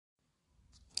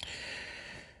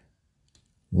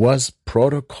Was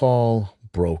protocol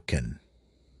broken?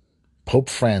 Pope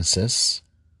Francis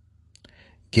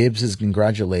gives his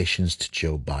congratulations to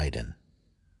Joe Biden.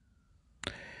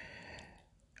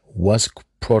 Was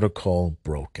protocol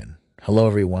broken? Hello,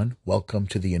 everyone. Welcome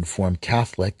to The Informed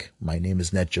Catholic. My name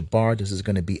is Ned Jabbar. This is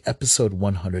going to be episode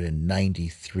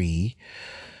 193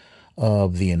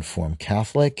 of The Informed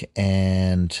Catholic.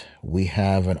 And this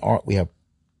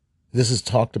is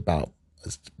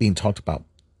being talked about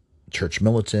Church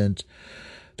Militant,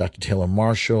 Dr. Taylor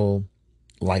Marshall,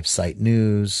 LifeSite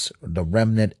News, The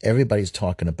Remnant. Everybody's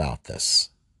talking about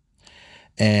this.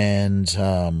 And,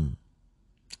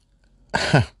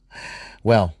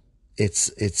 well,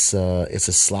 it's a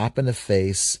slap in the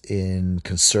face in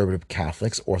conservative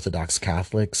Catholics, Orthodox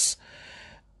Catholics.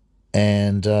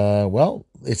 And, well,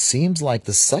 it seems like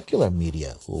the secular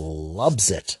media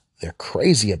loves it. They're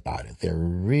crazy about it. They're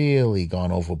really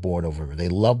gone overboard over it. They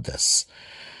love this.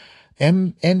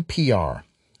 NPR,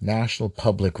 National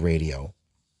Public Radio,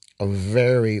 a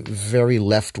very, very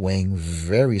left-wing,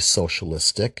 very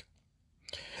socialistic.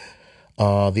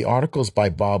 The article is by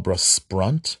Barbara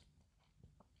Sprunt.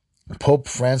 Pope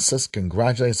Francis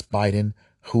congratulates Biden,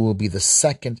 who will be the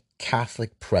second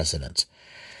Catholic president.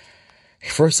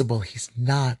 First of all, he's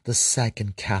not the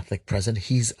second Catholic president.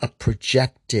 He's a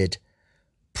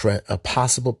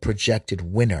possible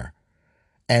projected winner.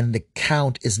 And the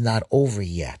count is not over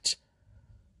yet.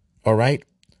 All right?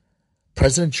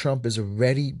 President Trump is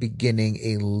already beginning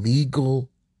a legal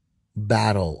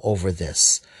battle over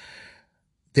this.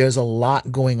 There's a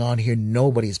lot going on here.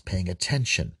 Nobody's paying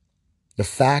attention. The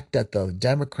fact that the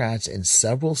Democrats in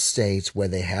several states where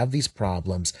they have these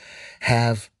problems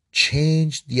have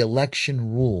changed the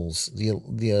election rules,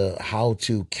 the how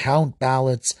to count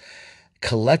ballots,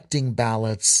 collecting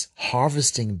ballots,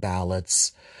 harvesting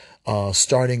ballots,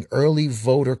 starting early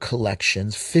voter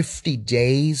collections 50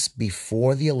 days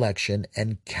before the election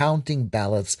and counting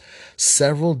ballots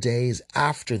several days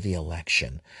after the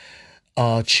election,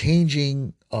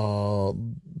 changing the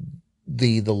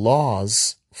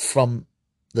laws from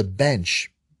the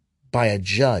bench by a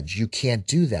judge. You can't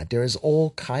do that. There is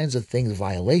all kinds of things,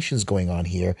 violations going on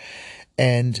here.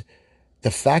 And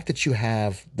the fact that you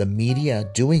have the media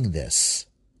doing this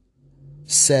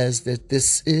says that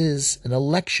this is an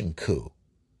election coup.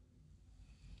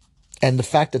 And the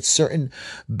fact that certain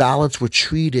ballots were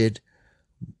treated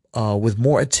with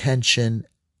more attention,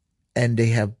 and they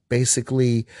have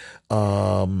basically,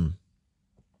 they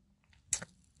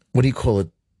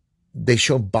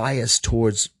show bias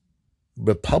towards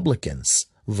Republicans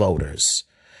voters,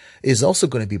 is also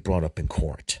going to be brought up in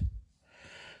court.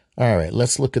 All right,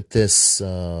 let's look at this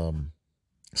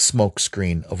smoke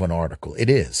screen of an article. It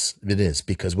is,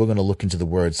 because we're going to look into the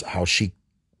words, how she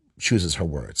chooses her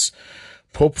words.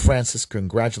 Pope Francis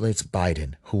congratulates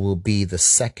Biden, who will be the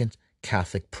second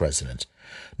Catholic president.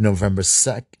 November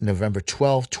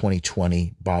 12,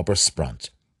 2020, Barbara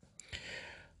Sprunt.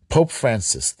 Pope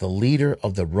Francis, the leader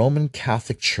of the Roman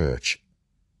Catholic Church.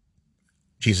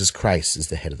 Jesus Christ is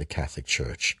the head of the Catholic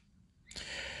Church.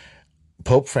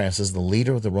 Pope Francis, the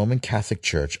leader of the Roman Catholic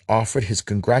Church, offered his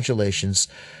congratulations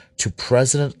to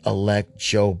President-elect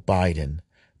Joe Biden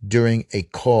during a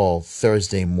call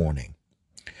Thursday morning.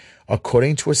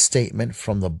 According to a statement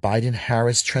from the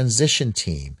Biden-Harris transition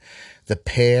team, the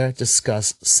pair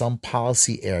discussed some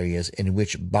policy areas in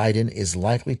which Biden is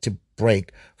likely to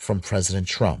break from President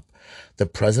Trump. The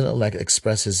president-elect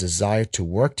expressed his desire to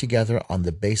work together on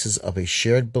the basis of a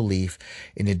shared belief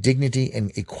in the dignity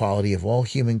and equality of all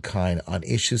humankind on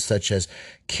issues such as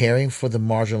caring for the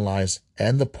marginalized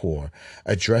and the poor,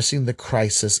 addressing the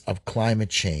crisis of climate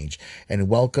change, and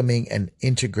welcoming and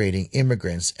integrating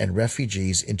immigrants and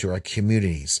refugees into our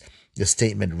communities. The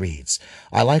statement reads.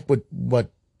 I like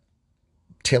what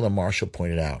Taylor Marshall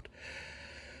pointed out.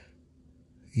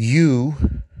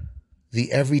 You,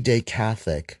 the everyday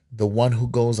Catholic, the one who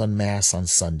goes on Mass on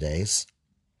Sundays,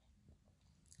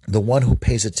 the one who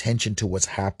pays attention to what's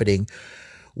happening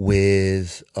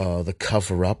with the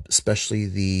cover-up, especially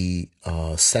the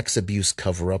sex abuse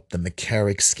cover-up, the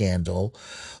McCarrick scandal,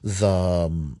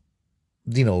 the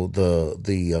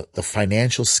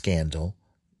financial scandal.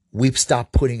 We've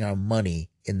stopped putting our money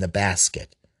in the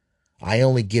basket. I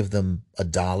only give them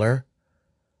 $1.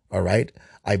 All right.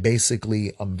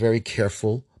 I'm very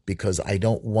careful because I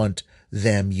don't want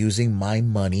them using my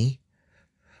money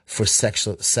for sex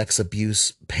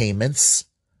abuse payments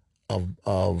of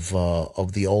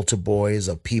the altar boys,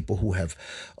 of people who have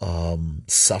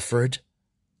suffered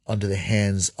under the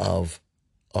hands of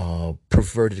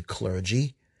perverted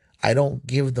clergy. I don't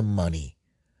give them money.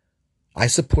 I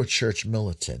support Church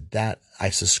Militant. That I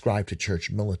subscribe to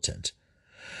Church Militant.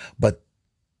 But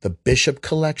the Bishop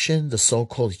collection, the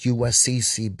so-called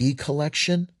USCCB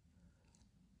collection,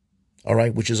 all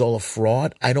right, which is all a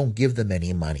fraud, I don't give them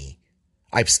any money.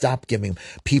 I've stopped giving.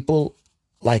 People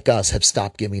like us have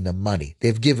stopped giving them money.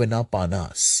 They've given up on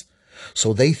us.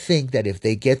 So they think that if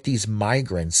they get these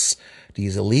migrants,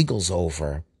 these illegals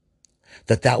over,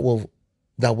 that will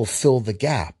fill the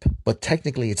gap. But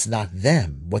technically it's not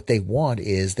them. What they want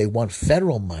is they want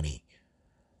federal money.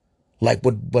 Like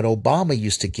what Obama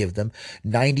used to give them,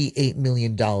 $98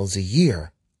 million a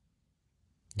year.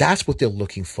 That's what they're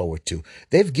looking forward to.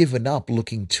 They've given up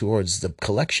looking towards the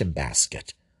collection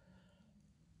basket.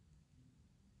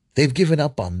 They've given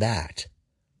up on that.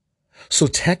 So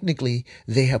technically,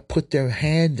 they have put their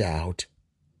hand out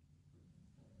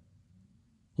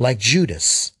like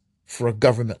Judas for a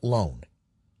government loan.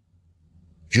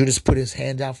 Judas put his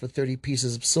hand out for 30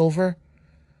 pieces of silver,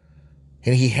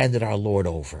 and he handed our Lord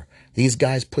over. These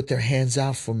guys put their hands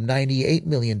out for $98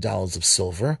 million of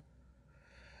silver,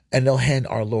 and they'll hand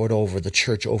our Lord over, the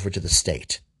church over to the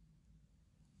state.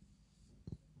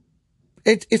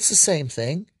 It's the same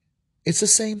thing. It's the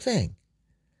same thing.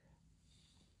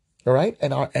 All right?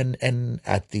 And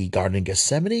at the Garden of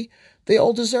Gethsemane, they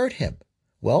all desert him.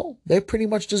 Well, they're pretty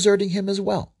much deserting him as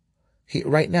well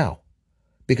right now,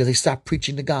 because they stopped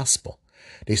preaching the gospel.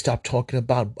 They stopped talking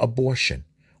about abortion.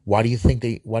 Why do you think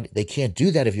they can't do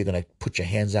that if you're going to put your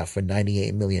hands out for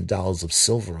 $98 million of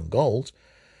silver and gold?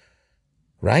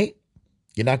 Right?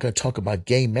 You're not going to talk about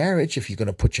gay marriage if you're going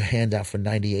to put your hand out for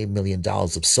 $98 million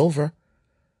of silver.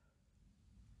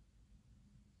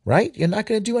 Right? You're not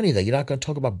going to do anything. You're not going to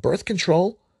talk about birth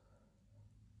control.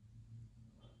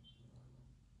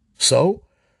 So,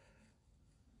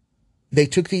 they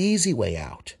took the easy way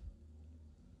out.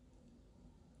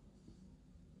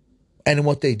 And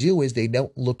what they do is they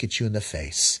don't look at you in the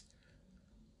face.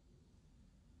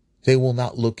 They will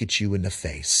not look at you in the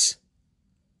face.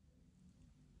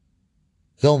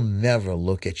 They'll never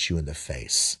look at you in the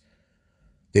face.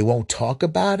 They won't talk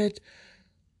about it.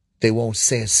 They won't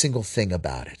say a single thing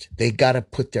about it. They got to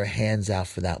put their hands out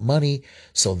for that money.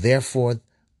 So therefore,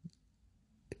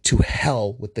 to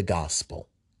hell with the gospel.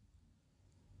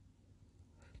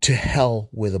 To hell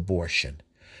with abortion.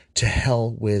 To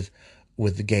hell with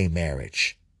the gay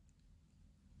marriage.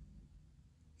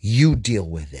 You deal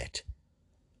with it.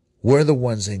 We're the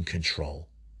ones in control.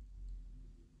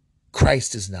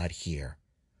 Christ is not here.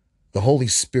 The Holy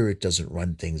Spirit doesn't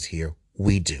run things here.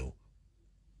 We do.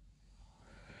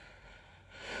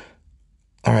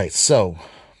 All right, so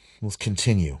let's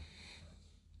continue.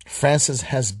 Francis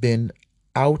has been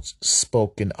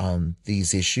outspoken on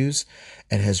these issues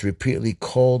and has repeatedly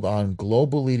called on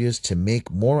global leaders to make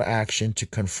more action to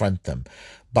confront them.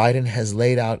 Biden has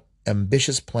laid out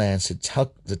ambitious plans to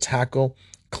tackle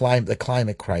the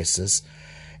climate crisis,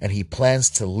 and he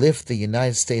plans to lift the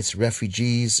United States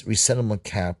refugees resettlement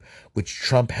cap, which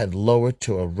Trump had lowered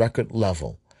to a record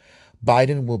level.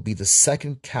 Biden will be the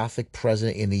second Catholic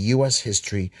president in the U.S.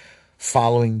 history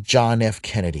following John F.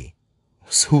 Kennedy.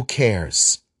 Who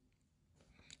cares?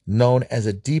 Known as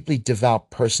a deeply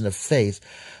devout person of faith,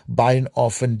 Biden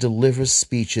often delivers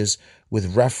speeches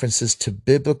with references to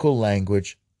biblical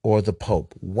language or the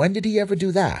Pope. When did he ever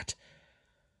do that?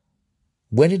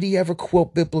 When did he ever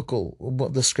quote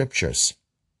the scriptures?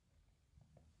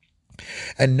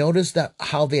 And notice that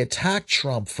how they attack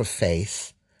Trump for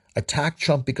faith, attack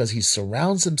Trump because he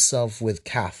surrounds himself with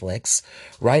Catholics,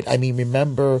 right? I mean,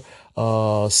 remember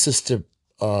Sister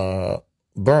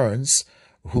Burns,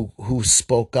 who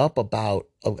spoke up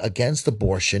against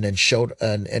abortion and showed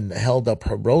and held up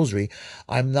her rosary.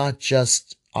 I'm not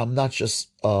just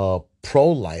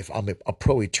pro-life. I'm a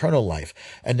pro-eternal life.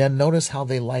 And then notice how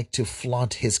they like to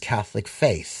flaunt his Catholic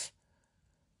faith.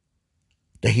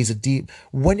 That he's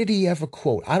when did he ever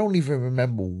quote? I don't even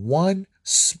remember one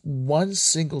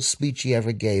single speech he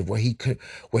ever gave where he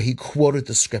quoted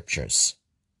the scriptures.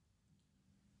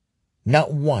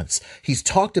 Not once. He's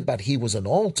talked about he was an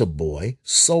altar boy.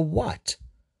 So what?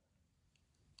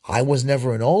 I was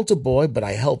never an altar boy, but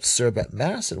I helped serve at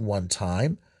Mass at one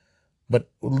time. But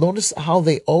notice how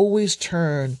they always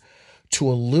turn to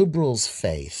a liberal's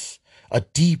faith, a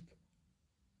deeply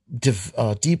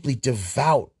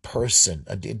devout person,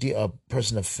 a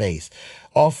person of faith,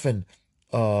 often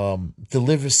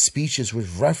delivers speeches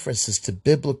with references to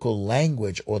biblical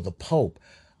language or the Pope.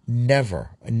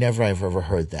 Never I've ever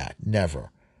heard that.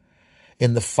 Never.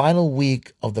 In the final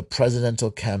week of the presidential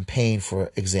campaign,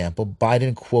 for example,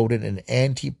 Biden quoted an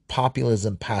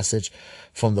anti-populism passage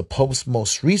from the Pope's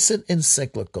most recent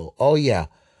encyclical. Oh yeah,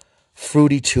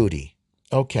 Fruity Tooty.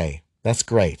 Okay, that's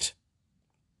great.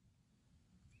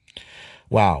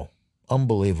 Wow.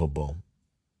 Unbelievable.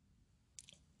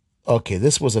 Okay,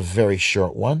 this was a very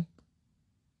short one.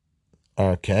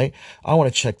 Okay, I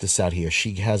want to check this out here.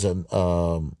 She has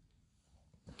a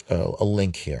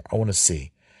link here. I want to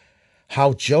see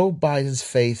how Joe Biden's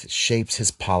faith shapes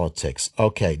his politics.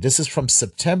 Okay, this is from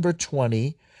September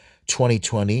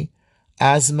 2020.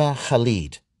 Asma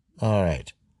Khalid. All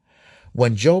right.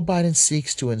 When Joe Biden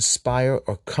seeks to inspire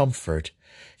or comfort,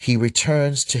 he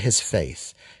returns to his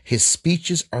faith. His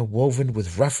speeches are woven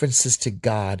with references to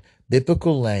God,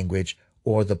 biblical language,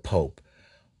 or the Pope.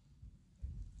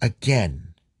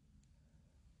 Again,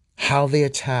 how they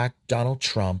attack Donald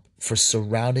Trump for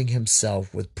surrounding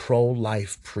himself with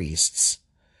pro-life priests,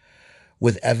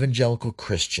 with evangelical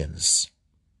Christians.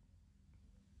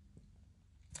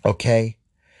 Okay?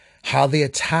 How they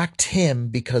attacked him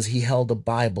because he held a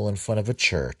Bible in front of a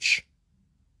church.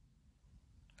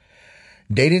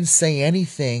 They didn't say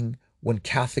anything when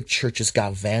Catholic churches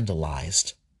got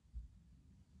vandalized.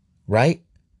 Right?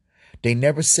 They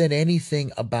never said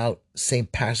anything about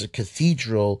St. Patrick's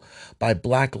Cathedral by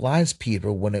Black Lives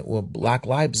people when it were Black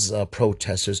Lives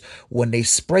protesters when they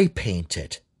spray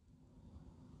painted.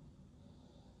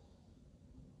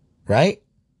 Right?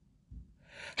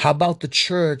 How about the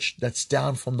church that's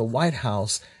down from the White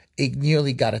House? It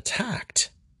nearly got attacked.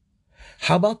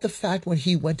 How about the fact when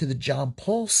he went to the John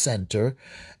Paul Center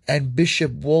and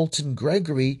Bishop Walton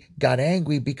Gregory got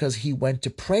angry because he went to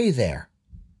pray there?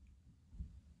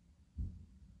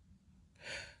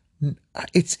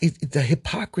 The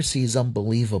hypocrisy is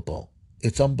unbelievable.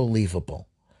 It's unbelievable.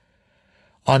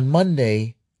 On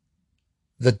Monday,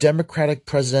 the Democratic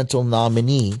presidential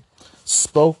nominee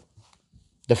spoke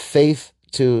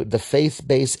to the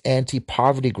faith-based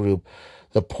anti-poverty group,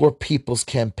 the Poor People's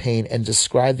Campaign, and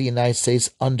described the United States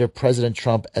under President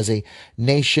Trump as a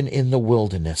nation in the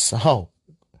wilderness. Oh,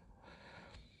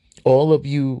 all of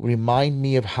you remind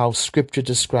me of how Scripture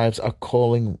describes a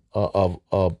calling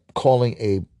a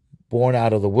born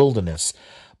out of the wilderness.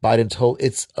 Biden told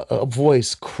it's a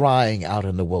voice crying out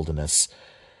in the wilderness.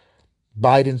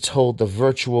 Biden told the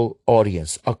virtual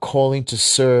audience, a calling to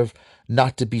serve,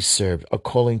 not to be served, a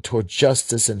calling toward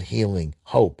justice and healing,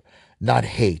 hope, not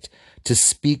hate, to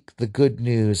speak the good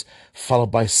news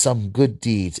followed by some good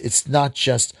deeds. It's not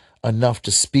just enough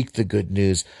to speak the good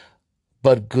news,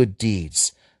 but good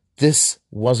deeds. This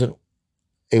wasn't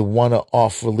a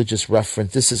one-off religious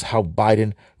reference. This is how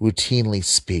Biden routinely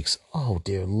speaks. Oh,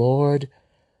 dear Lord.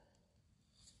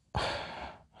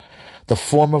 The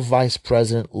former vice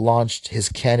president launched his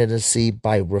candidacy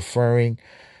by referring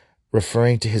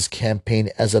to his campaign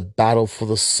as a battle for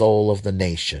the soul of the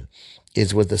nation.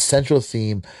 It was the central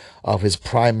theme of his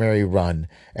primary run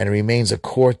and remains a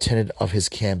core tenet of his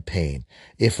campaign.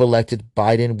 If elected,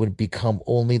 Biden would become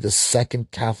only the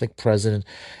second Catholic president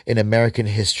in American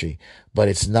history, but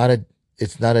it's not a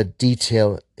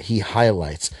detail he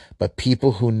highlights, but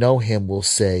people who know him will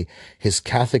say his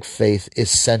Catholic faith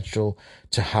is central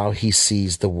to how he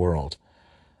sees the world.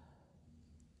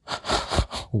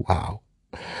 Wow.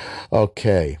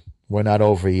 Okay, we're not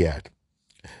over yet.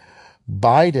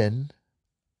 Biden,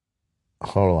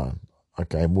 hold on.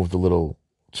 Okay, I moved a little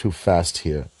too fast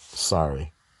here.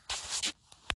 Sorry.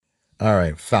 All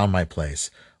right, found my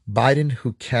place. Biden,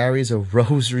 who carries a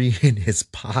rosary in his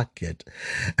pocket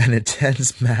and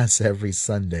attends Mass every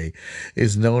Sunday,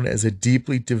 is known as a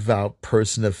deeply devout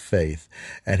person of faith,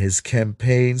 and his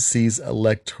campaign sees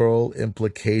electoral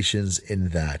implications in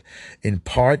that, in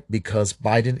part because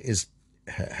Biden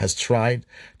has tried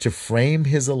to frame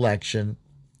his election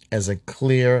as a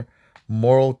clear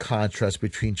moral contrast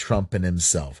between Trump and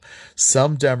himself.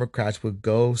 Some Democrats would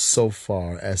go so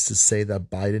far as to say that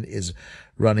Biden is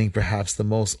running perhaps the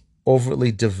most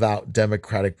overtly devout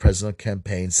Democratic presidential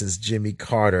campaign since Jimmy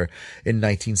Carter in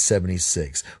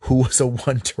 1976, who was a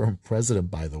one-term president,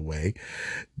 by the way.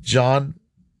 John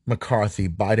McCarthy,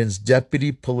 Biden's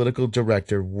deputy political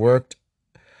director, worked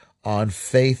on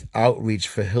faith outreach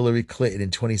for Hillary Clinton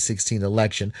in 2016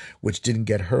 election, which didn't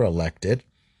get her elected,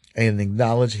 and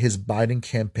acknowledged his Biden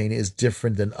campaign is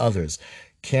different than others.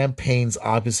 Campaigns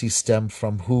obviously stem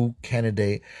from who a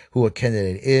candidate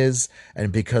is,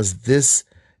 and because this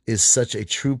is such a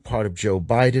true part of Joe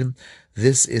Biden,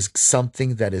 this is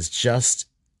something that is just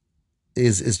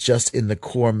in the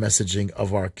core messaging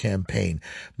of our campaign,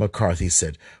 McCarthy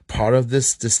said. Part of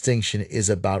this distinction is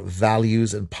about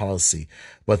values and policy,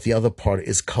 but the other part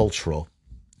is cultural.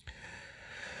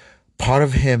 Part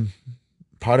of him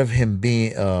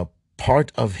being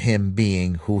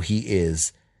who he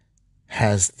is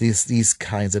has these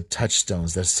kinds of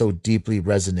touchstones that so deeply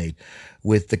resonate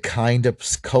with the kind of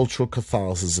cultural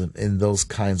Catholicism in those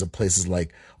kinds of places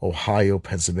like Ohio,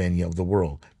 Pennsylvania of the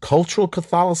world. Cultural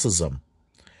Catholicism.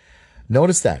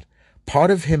 Notice that.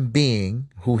 Part of him being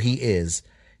who he is,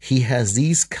 he has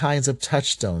these kinds of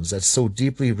touchstones that so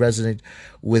deeply resonate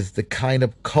with the kind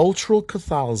of cultural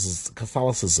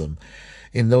Catholicism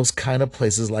in those kind of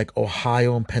places like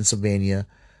Ohio and Pennsylvania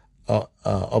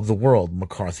of the world,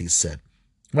 McCarthy said.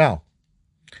 Well,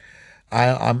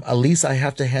 I'm at least I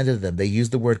have to hand it to them. They use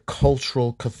the word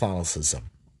cultural Catholicism.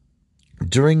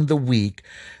 During the week,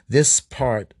 this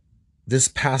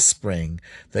past spring,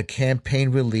 the campaign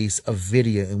released a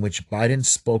video in which Biden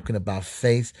spoken about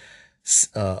faith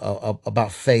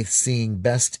seeing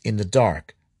best in the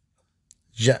dark.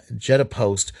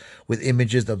 Juxtaposed with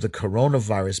images of the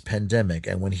coronavirus pandemic,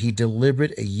 and when he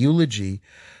delivered a eulogy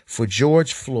for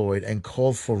George Floyd and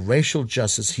called for racial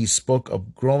justice, he spoke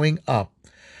of growing up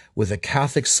with a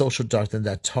Catholic social doctrine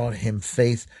that taught him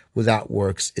faith without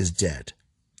works is dead.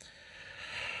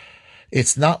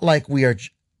 It's not like we are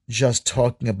just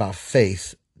talking about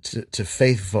faith to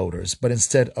faith voters, but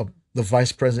instead of the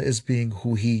vice president is being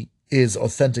who he is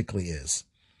authentically is,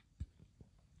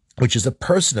 which is a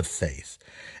person of faith.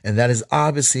 And that is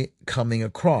obviously coming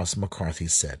across, McCarthy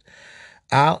said.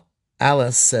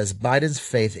 Alice says Biden's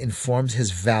faith informs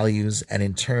his values, and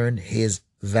in turn, his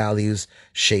values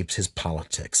shapes his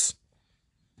politics.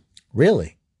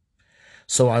 Really?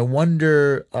 So I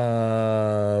wonder,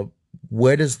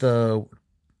 where does the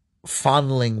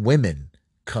fondling women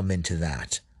come into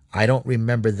that? I don't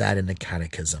remember that in the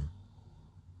catechism.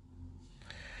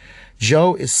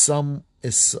 Joe is someone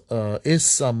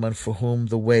for whom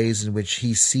the ways in which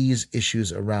he sees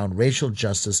issues around racial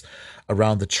justice,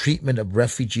 around the treatment of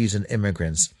refugees and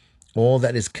immigrants, all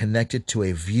that is connected to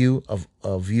a view of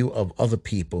other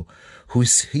people who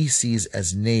he sees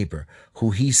as neighbor,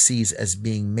 who he sees as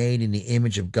being made in the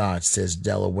image of God, says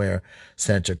Delaware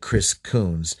Senator Chris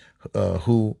Coons,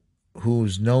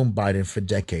 who's known Biden for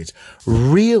decades.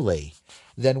 Really?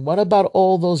 Then what about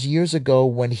all those years ago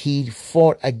when he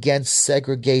fought against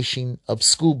segregation of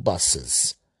school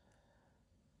buses?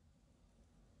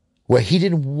 Where he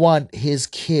didn't want his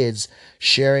kids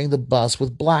sharing the bus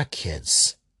with black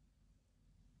kids.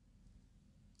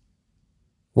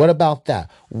 What about that?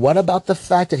 What about the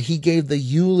fact that he gave the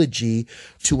eulogy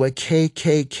to a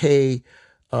KKK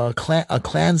a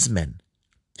Klansman?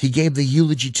 He gave the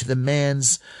eulogy to the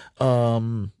man's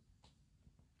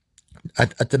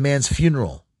at the man's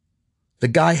funeral. The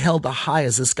guy held the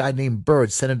highest, this guy named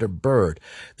Byrd, Senator Byrd.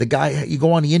 The guy, you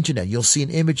go on the internet, you'll see an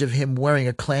image of him wearing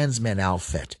a Klansman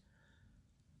outfit.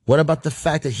 What about the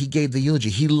fact that he gave the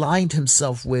eulogy? He lined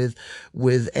himself with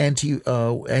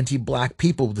anti-black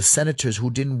people, the senators who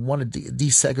didn't want to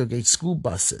desegregate school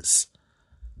buses.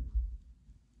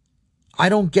 I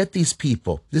don't get these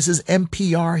people. This is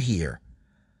NPR here.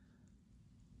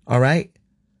 All right?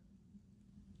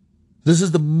 This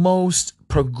is the most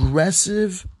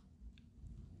progressive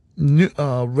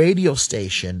radio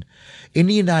station in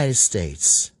the United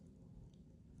States,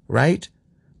 right?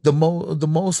 The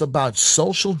most about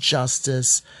social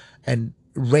justice and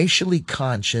racially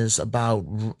conscious about,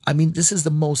 this is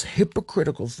the most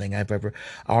hypocritical thing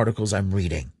articles I'm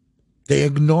reading. They're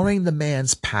ignoring the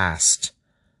man's past.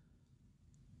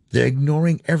 They're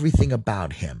ignoring everything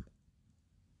about him.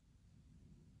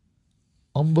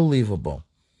 Unbelievable.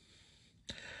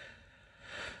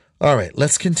 All right,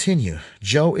 let's continue.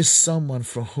 Joe is someone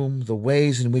for whom the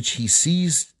ways in which he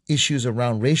sees issues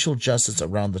around racial justice,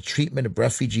 around the treatment of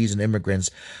refugees and immigrants,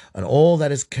 and all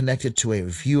that is connected to a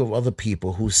view of other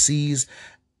people who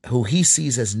he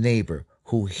sees as neighbor,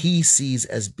 who he sees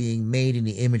as being made in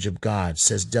the image of God,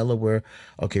 says Delaware.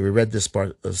 Okay, we read this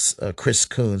part, Chris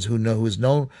Coons, who's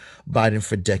known Biden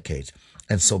for decades.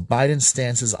 And so Biden's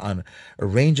stances on a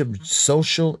range of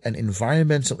social and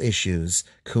environmental issues,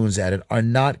 Coons added, are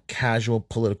not casual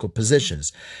political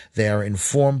positions. They are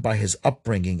informed by his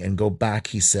upbringing and go back,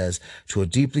 he says, to a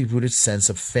deeply rooted sense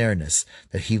of fairness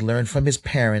that he learned from his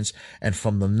parents and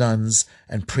from the nuns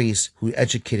and priests who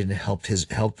educated and helped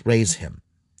raise him.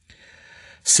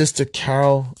 Sister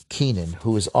Carol Keenan,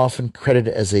 who is often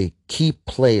credited as a key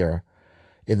player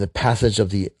in the passage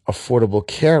of the Affordable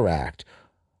Care Act,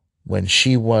 when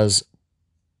she was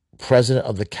president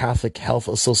of the Catholic Health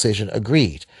Association,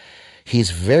 agreed.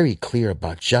 He's very clear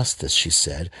about justice, she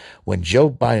said. When Joe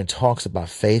Biden talks about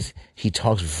faith, he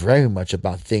talks very much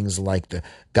about things like the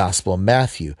Gospel of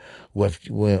Matthew.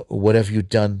 What have you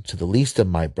done to the least of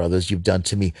my brothers, you've done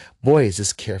to me. Boy, is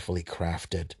this carefully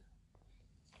crafted.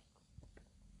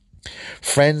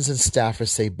 Friends and staffers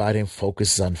say Biden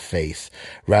focuses on faith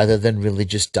rather than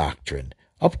religious doctrine.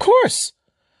 Of course,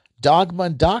 dogma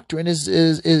and doctrine is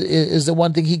the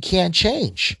one thing he can't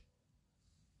change.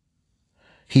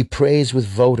 He prays with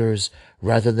voters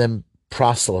rather than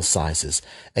proselytizes,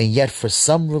 and yet for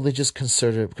some religious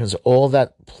conservatives, all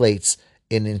that plates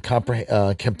in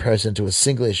comparison to a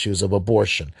single issues of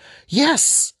abortion.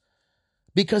 Yes,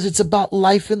 because it's about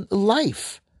life and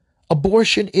life.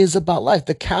 Abortion is about life.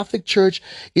 The Catholic Church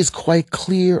is quite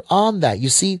clear on that. You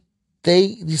see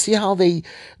how they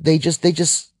just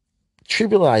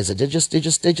trivialize it.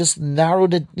 They just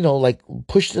narrowed it, like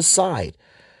pushed it aside.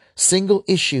 Single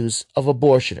issues of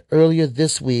abortion. Earlier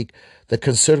this week, the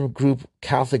conservative group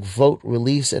Catholic Vote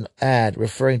released an ad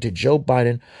referring to Joe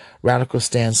Biden's radical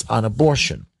stance on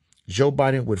abortion. Joe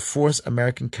Biden would force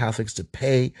American Catholics to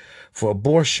pay for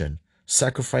abortion,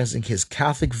 sacrificing his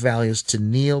Catholic values to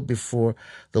kneel before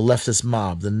the leftist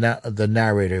mob, the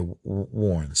narrator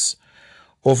warns.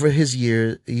 Over his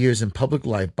years in public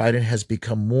life, Biden has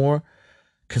become more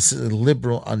consistently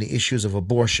liberal on the issues of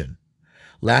abortion.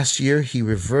 Last year, he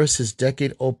reversed his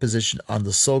decade-old position on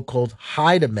the so-called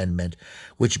Hyde Amendment,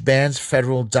 which bans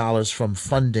federal dollars from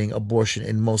funding abortion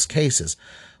in most cases.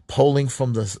 Polling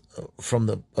from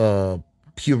the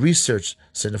Pew Research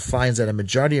Center finds that a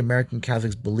majority of American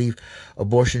Catholics believe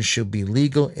abortion should be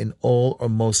legal in all or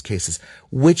most cases.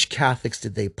 Which Catholics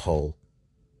did they poll?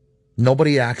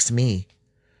 Nobody asked me.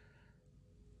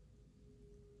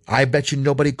 I bet you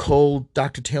nobody called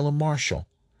Dr. Taylor Marshall.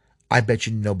 I bet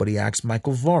you nobody asked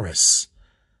Michael Voris.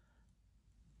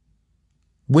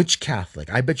 Which Catholic?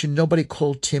 I bet you nobody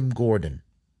called Tim Gordon.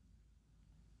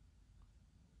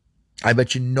 I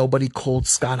bet you nobody called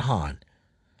Scott Hahn.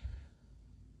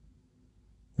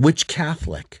 Which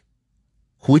Catholic?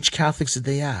 Which Catholics did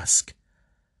they ask?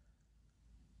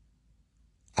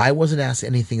 I wasn't asked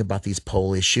anything about these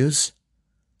poll issues.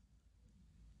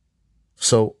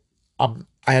 So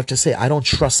I have to say, I don't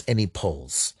trust any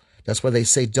polls. That's why they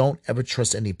say don't ever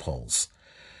trust any polls.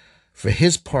 For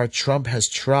his part, Trump has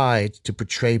tried to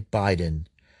portray Biden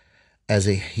as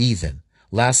a heathen.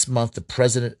 Last month, the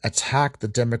president attacked the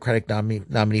Democratic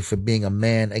nominee for being a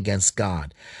man against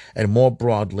God. And more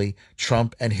broadly,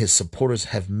 Trump and his supporters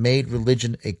have made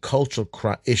religion a cultural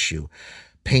issue,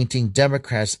 painting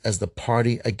Democrats as the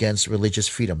party against religious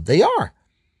freedom. They are.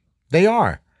 They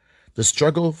are. The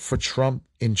struggle for Trump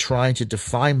in trying to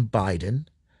define Biden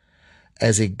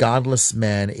as a godless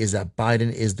man is that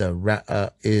Biden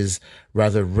is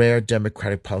rather rare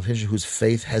Democratic politician whose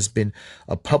faith has been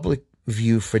a public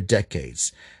view for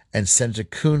decades, and Senator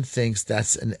Coon thinks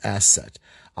that's an asset.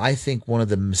 I think one of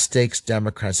the mistakes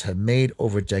Democrats have made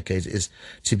over decades is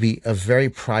to be very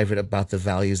private about the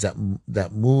values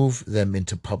that move them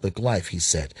into public life, he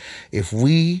said. If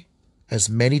we, as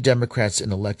many Democrats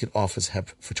in elected office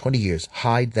have for 20 years,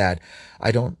 hide that,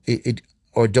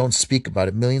 or don't speak about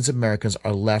it, millions of Americans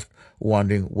are left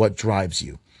wondering what drives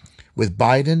you. With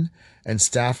Biden and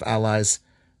staff allies,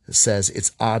 says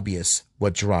it's obvious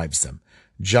what drives them.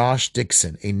 Josh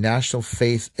Dixon, a national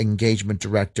faith engagement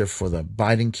director for the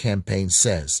Biden campaign,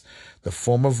 says the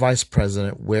former vice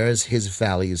president wears his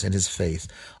values and his faith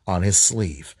on his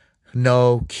sleeve.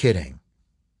 No kidding.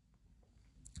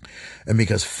 And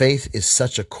because faith is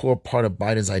such a core part of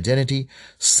Biden's identity,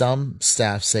 some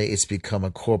staff say it's become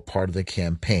a core part of the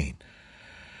campaign.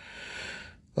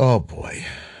 Oh boy.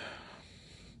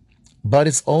 But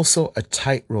it's also a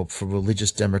tightrope for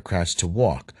religious Democrats to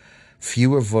walk.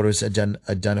 Fewer voters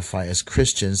identify as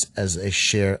Christians as a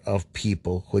share of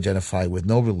people who identify with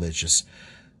no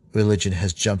religion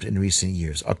has jumped in recent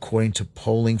years, according to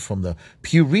polling from the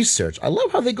Pew Research. I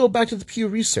love how they go back to the Pew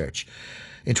Research.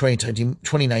 In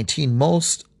 2019,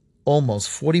 almost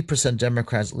 40%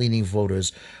 Democrats-leaning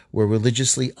voters were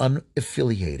religiously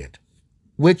unaffiliated.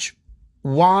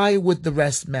 Why would the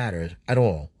rest matter at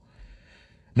all?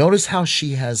 Notice how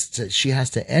she has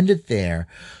to end it there.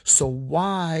 So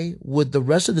why would the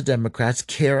rest of the Democrats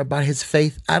care about his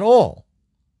faith at all?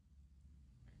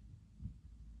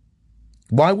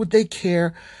 Why would they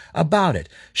care about it?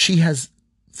 She has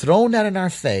thrown that in our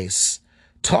face.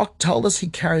 Told us he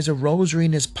carries a rosary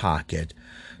in his pocket,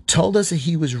 told us that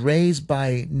he was raised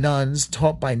by nuns,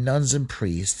 taught by nuns and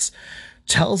priests,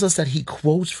 tells us that he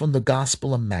quotes from the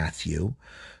Gospel of Matthew,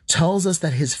 tells us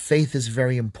that his faith is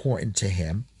very important to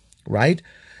him, right?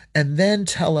 And then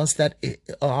tell us that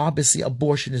obviously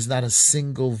abortion is not a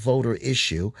single voter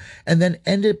issue, and then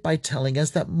end it by telling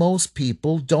us that most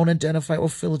people don't identify or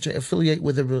affiliate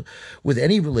with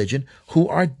any religion who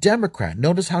are Democrat.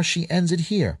 Notice how she ends it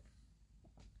here.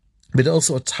 But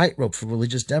also a tightrope for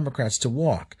religious Democrats to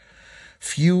walk.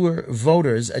 Fewer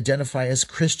voters identify as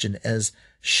Christian as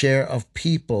share of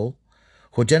people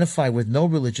who identify with no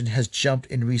religion has jumped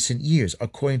in recent years.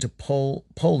 According to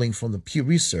polling from the Pew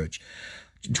Research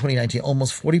in 2019,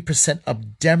 almost 40%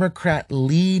 of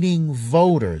Democrat-leaning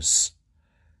voters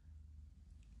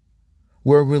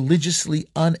were religiously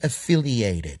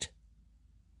unaffiliated.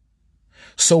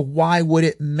 So why would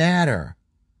it matter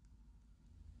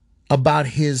about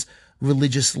his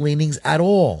religious leanings at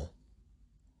all?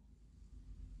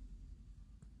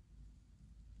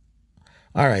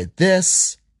 All right,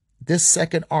 this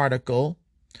second article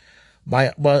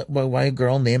by a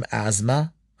girl named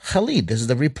Asma Khalid. This is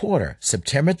the Reporter,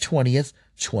 September 20th,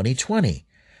 2020.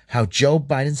 How Joe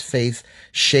Biden's faith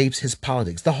shapes his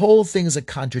politics. The whole thing is a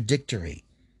contradictory.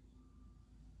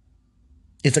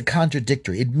 It's a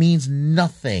contradictory. It means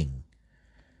nothing.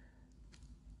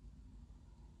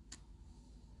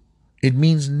 It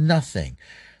means nothing.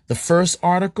 The first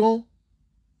article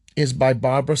is by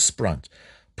Barbara Sprunt.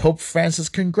 Pope Francis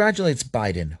congratulates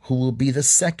Biden, who will be the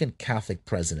second Catholic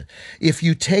president. If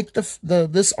you take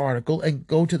this article and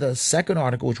go to the second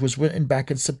article, which was written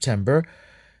back in September,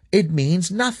 it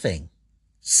means nothing.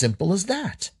 Simple as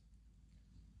that.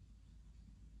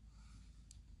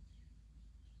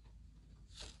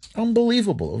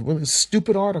 Unbelievable. A really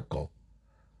stupid article.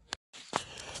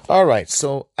 All right,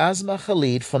 so Asma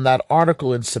Khalid from that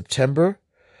article in September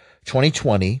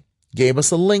 2020 gave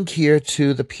us a link here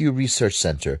to the Pew Research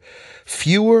Center.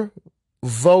 Fewer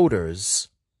voters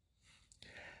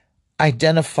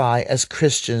identify as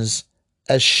Christians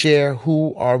as share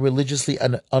who are religiously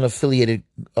unaffiliated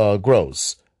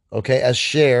grows. Okay, as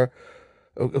share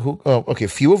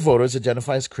fewer voters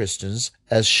identify as Christians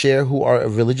as share who are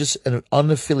religious and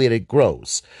unaffiliated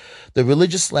grows. The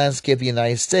religious landscape of the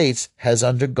United States has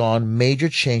undergone major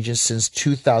changes since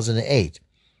 2008.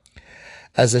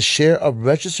 As a share of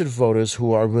registered voters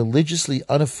who are religiously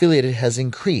unaffiliated has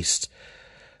increased,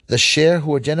 the share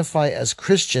who identify as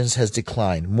Christians has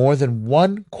declined. More than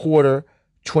one quarter,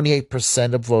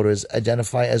 28% of voters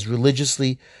identify as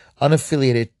religiously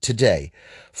unaffiliated today,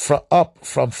 up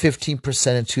from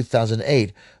 15% in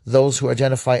 2008. Those who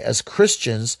identify as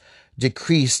Christians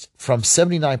decreased from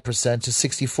 79% to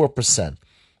 64%.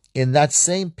 In that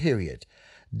same period,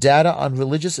 data on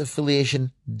religious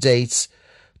affiliation dates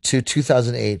to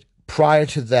 2008. Prior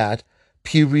to that,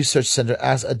 Pew Research Center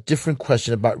asked a different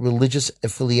question about religious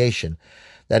affiliation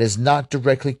that is not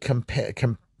directly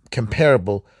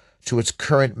comparable to its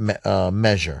current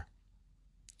measure.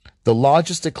 The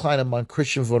largest decline among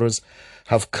Christian voters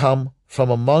have come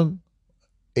from among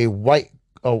white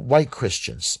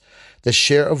Christians. The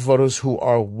share of voters who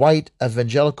are white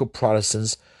evangelical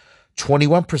Protestants,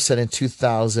 21% in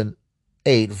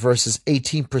 2008 versus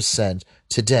 18%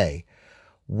 today.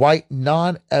 White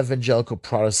non-evangelical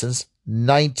Protestants,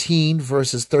 19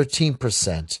 versus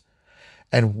 13%.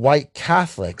 And white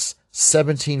Catholics,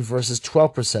 17 versus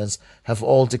 12%, have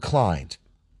all declined.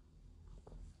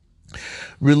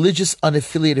 Religious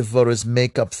unaffiliated voters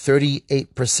make up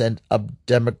 38% of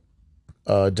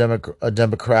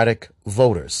Democratic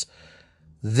voters.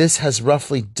 This has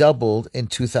roughly doubled in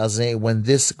 2008 when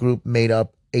this group made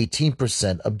up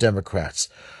 18% of Democrats.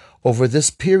 Over this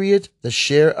period, the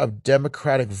share of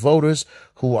Democratic voters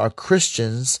who are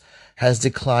Christians has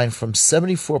declined from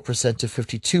 74% to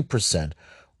 52%.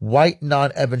 White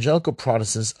non-evangelical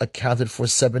Protestants accounted for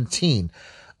 17%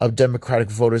 of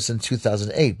Democratic voters in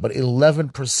 2008, but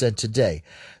 11% today.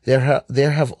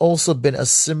 There have also been a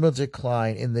similar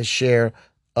decline in the share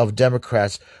of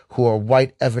Democrats who are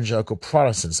white evangelical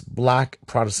Protestants, black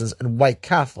Protestants, and white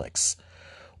Catholics.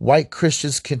 White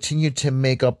Christians continue to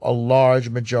make up a large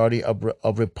majority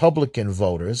of Republican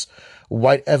voters.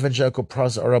 White evangelical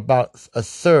Protestants are about a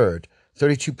third,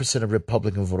 32% of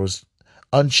Republican voters,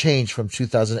 unchanged from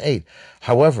 2008.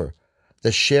 However,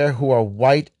 the share who are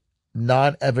white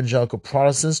non-evangelical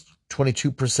Protestants,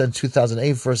 22%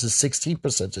 2008 versus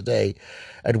 16% today,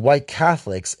 and white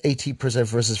Catholics, 18%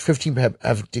 versus 15%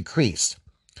 have decreased.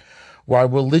 While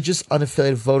religious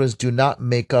unaffiliated voters do not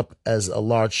make up as a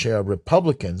large share of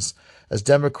Republicans as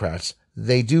Democrats,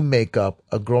 they do make up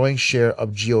a growing share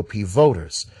of GOP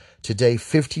voters. Today,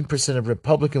 15% of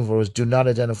Republican voters do not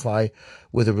identify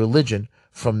with a religion,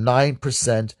 from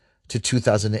 9% to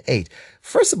 2008.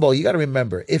 First of all, you got to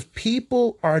remember, if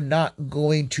people are not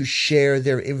going to share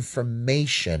their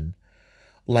information,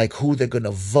 like who they're going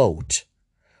to vote,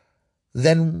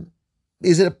 then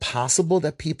is it possible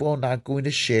that people are not going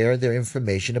to share their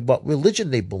information about religion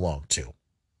they belong to?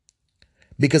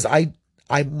 Because I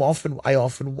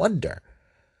often wonder,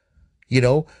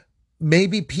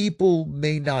 maybe people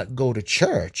may not go to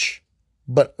church,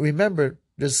 but remember,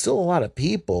 there's still a lot of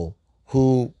people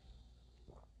who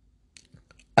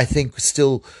I think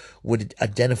still would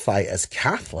identify as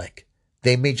Catholic.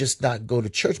 They may just not go to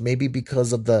church, maybe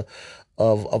because of the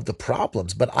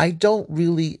problems. But I don't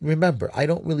really remember. I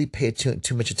don't really pay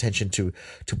too much attention to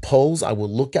polls. I will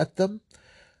look at them,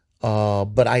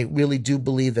 but I really do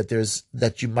believe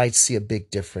that you might see a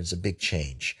big difference, a big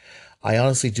change. I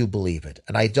honestly do believe it,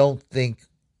 and I don't think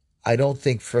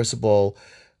first of all,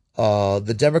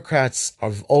 the Democrats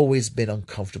have always been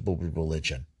uncomfortable with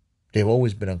religion. They've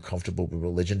always been uncomfortable with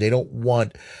religion. They don't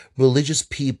want religious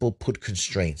people put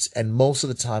constraints. And most of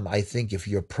the time, I think if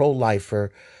you're a pro-lifer,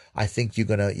 I think you're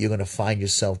gonna find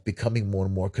yourself becoming more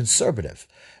and more conservative.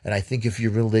 And I think if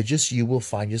you're religious, you will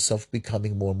find yourself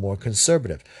becoming more and more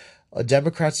conservative.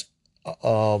 Democrats,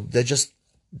 that's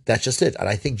just it. And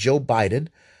I think Joe Biden,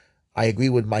 I agree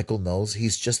with Michael Knowles.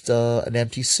 He's just an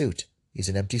empty suit. He's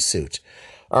an empty suit.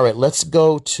 All right, let's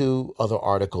go to other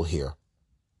article here.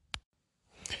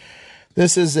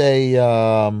 This is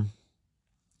a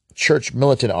Church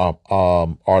Militant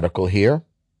article here.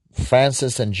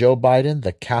 Francis and Joe Biden,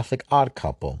 the Catholic Odd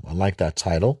Couple. I like that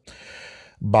title.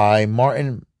 By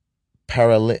Martin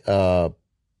Parales,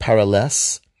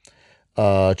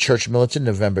 Church Militant,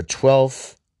 November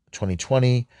 12th,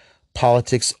 2020.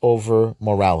 Politics over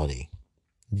morality.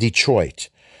 Detroit.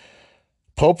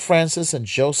 Pope Francis and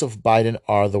Joseph Biden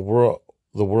are the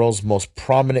world's most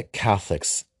prominent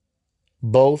Catholics.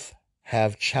 Both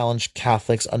have challenged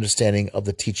Catholics' understanding of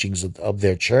the teachings of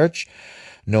their church,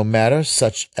 no matter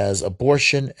such as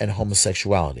abortion and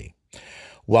homosexuality.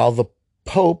 While the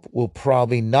Pope will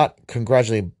probably not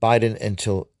congratulate Biden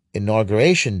until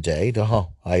Inauguration Day,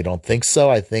 I don't think so.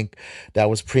 I think that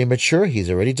was premature. He's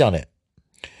already done it.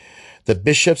 The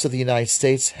bishops of the United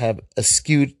States have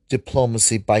eschewed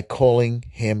diplomacy by calling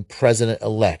him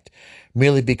president-elect,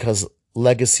 merely because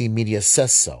legacy media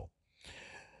says so.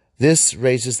 This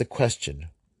raises the question,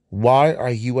 why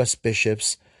are U.S.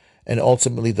 bishops and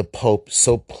ultimately the Pope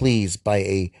so pleased by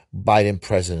a Biden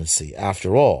presidency?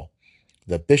 After all,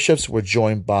 the bishops were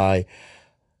joined by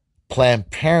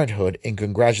Planned Parenthood in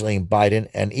congratulating Biden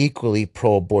and equally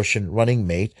pro-abortion running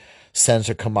mate,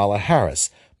 Senator Kamala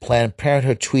Harris. Planned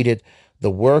Parenthood tweeted, "The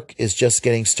work is just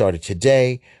getting started.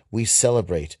 Today, we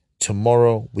celebrate.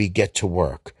 Tomorrow, we get to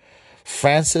work."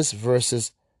 Francis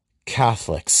versus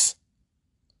Catholics.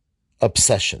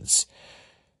 Obsessions.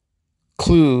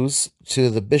 Clues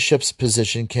to the bishop's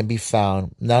position can be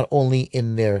found not only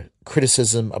in their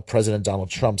criticism of President Donald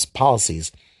Trump's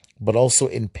policies, but also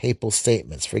in papal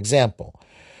statements. For example,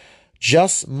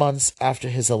 just months after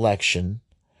his election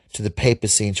to the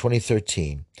papacy in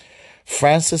 2013,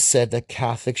 Francis said that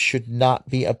Catholics should not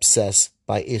be obsessed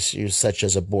by issues such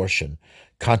as abortion,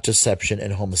 contraception,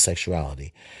 and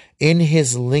homosexuality. In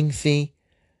his lengthy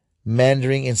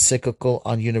Mandarin encyclical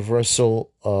on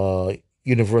universal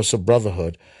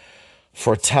brotherhood,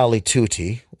 Fratelli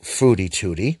Tutti, Fruity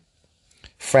Tutti,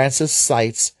 Francis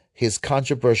cites his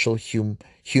controversial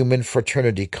human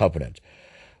fraternity covenant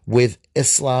with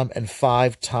Islam and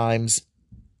 5 times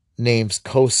names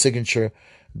co-signature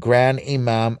Grand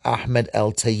Imam Ahmed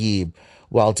El-Tayyib,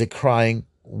 while decrying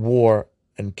war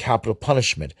and capital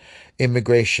punishment,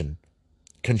 immigration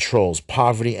controls,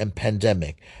 poverty and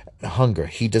pandemic, hunger.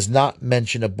 He does not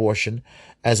mention abortion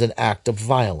as an act of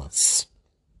violence.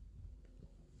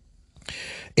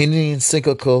 In the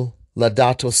encyclical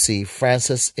Laudato Si,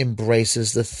 Francis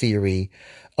embraces the theory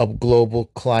of global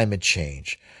climate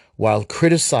change while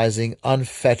criticizing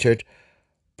unfettered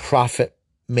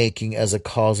profit-making as a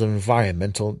cause of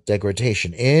environmental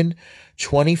degradation. In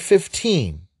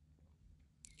 2015,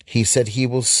 he said he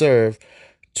will serve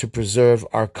to preserve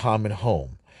our common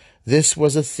home. This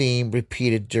was a theme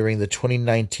repeated during the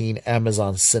 2019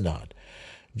 Amazon Synod.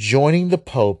 Joining the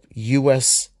Pope,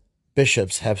 U.S.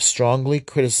 bishops have strongly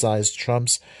criticized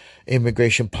Trump's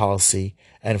immigration policy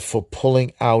and for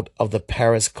pulling out of the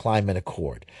Paris Climate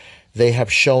Accord. They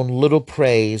have shown little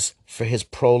praise for his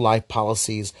pro-life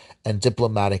policies and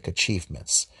diplomatic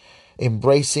achievements.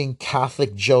 Embracing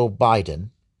Catholic Joe Biden,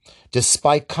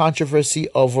 despite controversy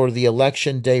over the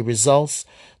election day results,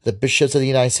 the bishops of the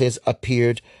United States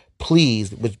appeared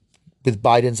pleased with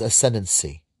Biden's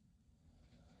ascendancy.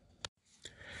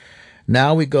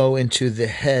 Now we go into the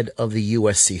head of the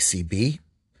USCCB,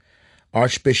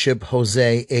 Archbishop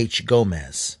Jose H.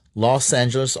 Gomez. Los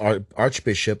Angeles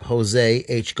Archbishop Jose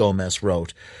H. Gomez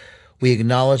wrote, "We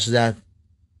acknowledge that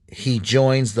he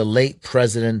joins the late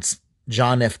President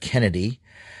John F. Kennedy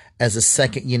as the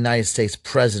second United States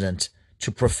president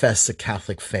to profess the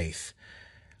Catholic faith."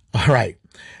 All right,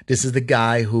 this is the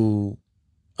guy who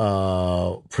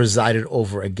presided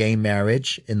over a gay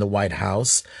marriage in the White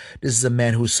House. This is a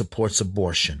man who supports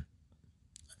abortion.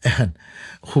 And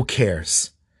who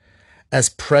cares? As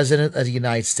president of the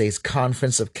United States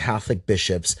Conference of Catholic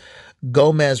Bishops,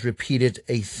 Gomez repeated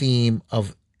a theme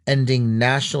of ending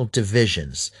national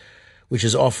divisions, which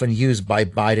is often used by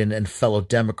Biden and fellow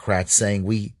Democrats, saying,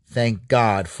 "We thank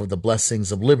God for the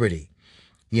blessings of liberty.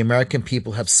 The American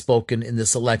people have spoken in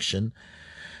this election.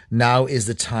 Now is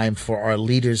the time for our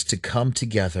leaders to come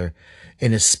together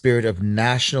in a spirit of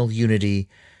national unity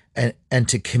and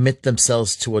to commit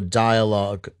themselves to a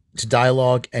dialogue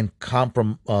and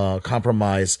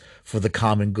compromise for the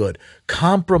common good."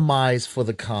 Compromise for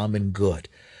the common good.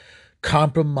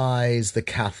 Compromise the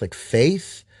Catholic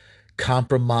faith.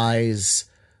 Compromise,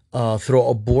 throw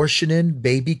abortion in,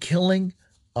 baby killing.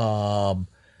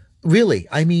 Really,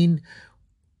 I mean,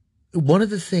 one of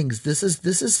the things, this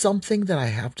is something that I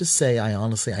have to say, I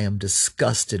am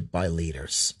disgusted by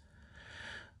leaders.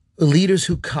 Leaders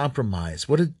who compromise.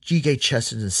 What did G.K.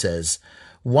 Chesterton says?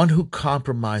 One who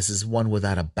compromises one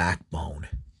without a backbone.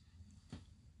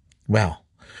 Well,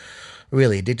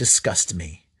 really, they disgust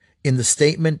me. In the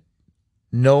statement,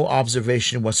 no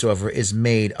observation whatsoever is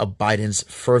made of Biden's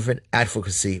fervent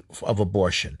advocacy of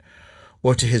abortion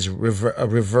or to his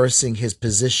reversing his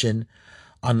position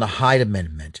on the Hyde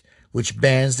Amendment, which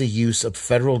bans the use of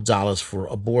federal dollars for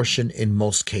abortion in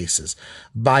most cases.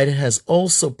 Biden has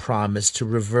also promised to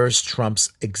reverse Trump's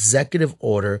executive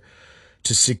order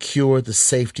to secure the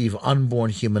safety of unborn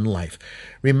human life.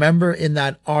 Remember in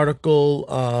that article,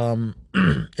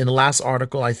 in the last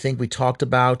article, I think we talked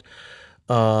about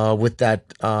with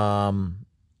that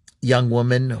young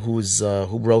woman who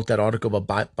wrote that article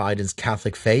about Biden's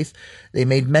Catholic faith, they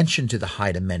made mention to the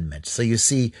Hyde Amendment. So you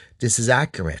see, this is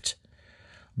accurate.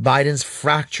 Biden's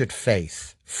fractured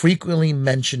faith, frequently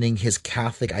mentioning his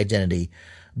Catholic identity,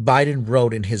 Biden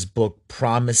wrote in his book,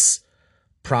 Promises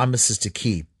to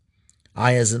Keep,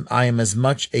 I am as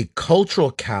much a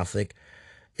cultural Catholic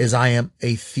as I am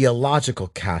a theological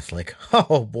Catholic.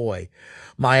 Oh boy.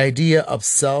 My idea of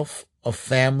self, of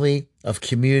family, of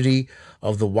community,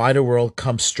 of the wider world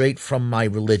comes straight from my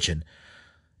religion.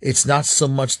 It's not so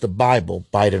much the Bible,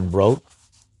 Biden wrote,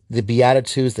 the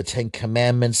Beatitudes, the Ten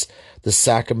Commandments, the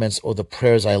sacraments, or the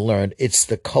prayers I learned. It's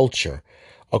the culture.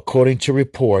 According to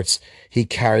reports, he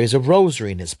carries a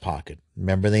rosary in his pocket.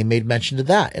 Remember, they made mention of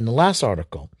that in the last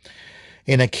article.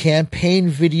 In a campaign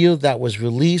video that was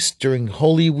released during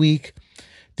Holy Week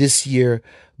this year,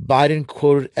 Biden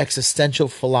quoted existential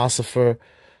philosopher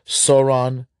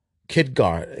Soren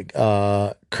Kierkegaard,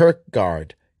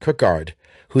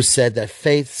 who said that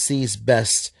faith sees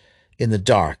best in the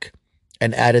dark,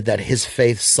 and added that his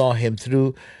faith saw him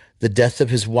through the death of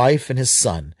his wife and his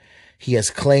son. He has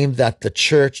claimed that the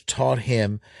church taught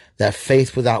him that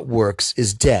faith without works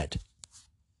is dead.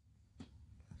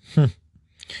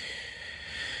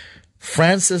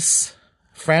 Francis's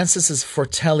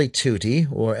Fratelli Tutti,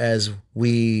 or as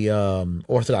we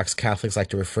Orthodox Catholics like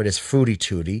to refer to as Fruity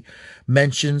Tutti,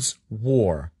 mentions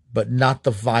war, but not the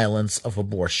violence of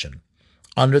abortion.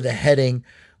 Under the heading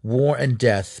War and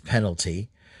Death Penalty,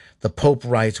 the Pope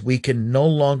writes, "We can no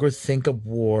longer think of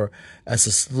war as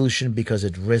a solution because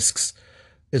its risk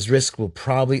will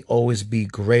probably always be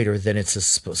greater than its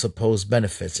supposed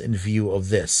benefits. In view of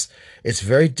this, it's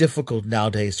very difficult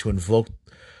nowadays to invoke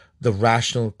the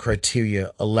rational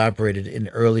criteria elaborated in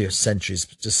earlier centuries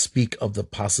to speak of the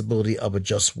possibility of a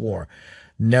just war.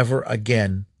 Never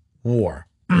again war."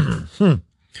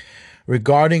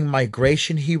 Regarding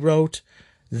migration, he wrote,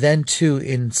 "Then too,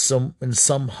 in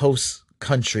some host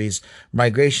countries,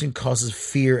 migration causes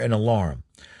fear and alarm,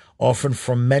 often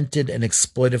fomented and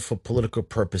exploited for political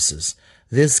purposes.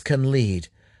 This can lead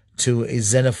to a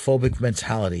xenophobic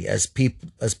mentality as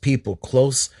people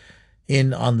close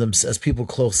in on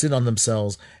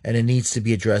themselves, and it needs to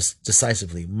be addressed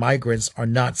decisively. Migrants are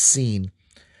not seen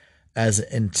as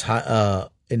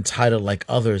entitled like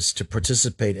others to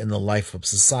participate in the life of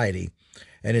society,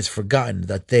 and it's forgotten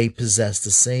that they possess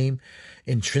the same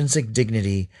intrinsic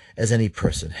dignity as any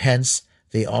person. Hence,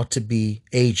 they ought to be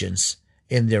agents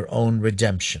in their own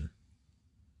redemption."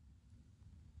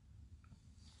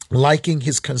 Liking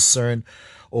his concern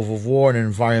over war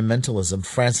and environmentalism,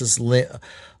 Francis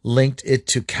linked it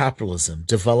to capitalism.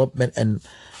 Development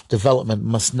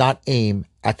must not aim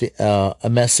at the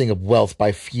amassing of wealth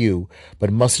by few,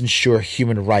 but must ensure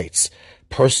human rights,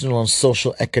 personal and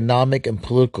social, economic and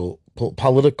political,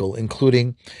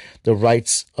 including the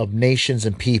rights of nations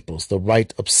and peoples. The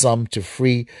right of some to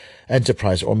free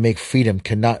enterprise or make freedom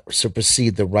cannot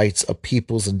supersede the rights of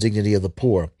peoples and dignity of the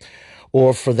poor,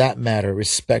 or for that matter,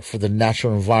 respect for the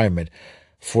natural environment.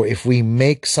 For if we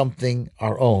make something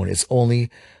our own, it's only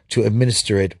to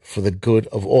administer it for the good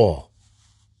of all.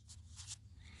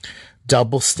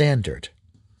 Double standard.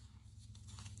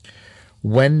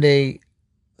 When they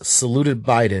saluted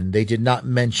Biden, they did not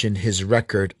mention his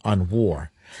record on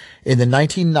war. In the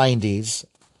 1990s,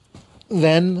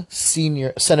 then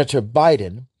Senior Senator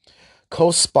Biden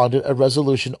co-sponsored a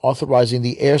resolution authorizing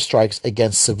the airstrikes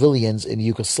against civilians in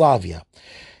Yugoslavia.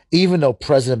 Even though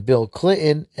President Bill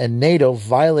Clinton and NATO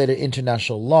violated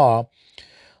international law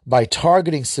by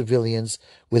targeting civilians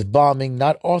with bombing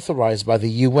not authorized by the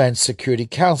UN Security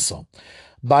Council.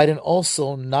 Biden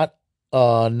also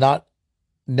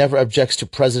never objects to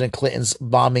President Clinton's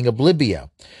bombing of Libya,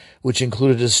 which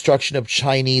included the destruction of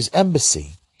Chinese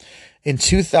embassy. In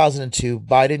 2002,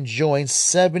 Biden joined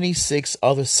 76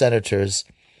 other senators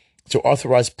to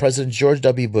authorize President George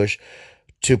W. Bush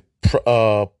to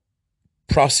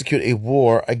prosecute a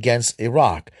war against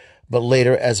Iraq. But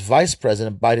later, as vice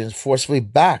president, Biden forcefully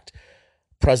backed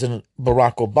President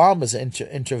Barack Obama's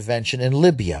intervention in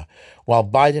Libya. While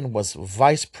Biden was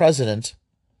vice president,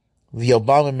 the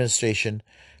Obama administration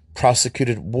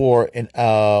prosecuted war in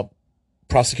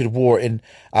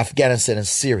Afghanistan and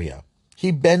Syria.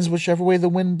 He bends whichever way the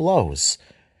wind blows.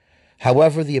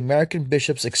 However, the American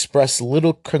bishops expressed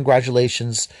little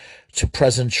congratulations to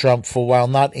President Trump for while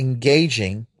not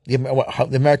engaging. The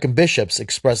American bishops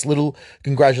expressed little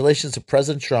congratulations to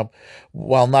President Trump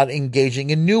while not engaging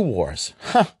in new wars.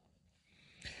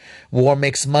 War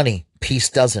makes money. Peace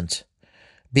doesn't.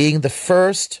 Being the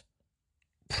first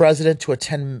president to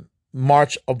attend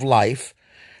March of Life,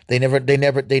 they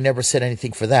never said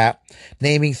anything for that.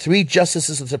 Naming 3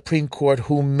 justices of the Supreme Court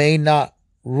who may not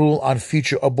rule on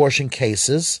future abortion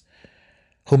cases,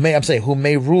 who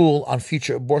may rule on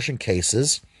future abortion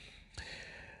cases.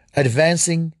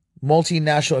 Advancing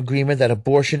multinational agreement that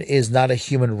abortion is not a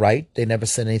human right. They never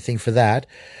said anything for that.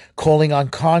 Calling on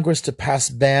Congress to pass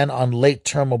ban on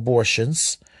late-term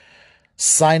abortions.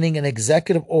 Signing an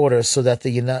executive order so that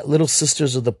the Little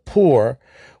Sisters of the Poor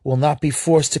will not be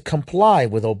forced to comply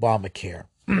with Obamacare.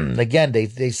 Again, they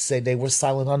say they were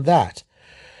silent on that.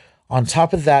 On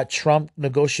top of that, Trump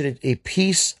negotiated a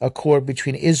peace accord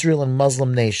between Israel and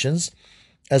Muslim nations,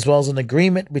 as well as an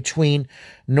agreement between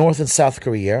North and South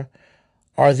Korea.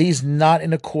 Are these not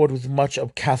in accord with much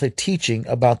of Catholic teaching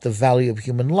about the value of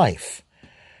human life?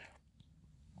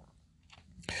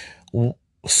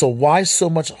 So why so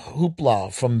much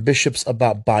hoopla from bishops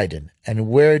about Biden? And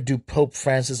where do Pope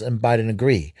Francis and Biden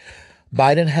agree?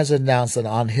 Biden has announced that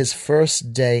on his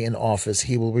first day in office,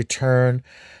 he will return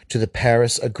to the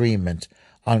Paris Agreement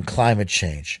on climate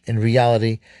change. In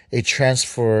reality, a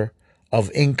transfer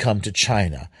of income to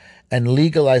China and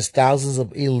legalize thousands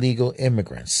of illegal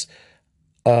immigrants.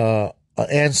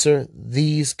 Answer,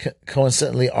 these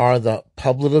coincidentally are the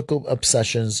political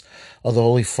obsessions of the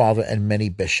Holy Father and many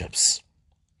bishops.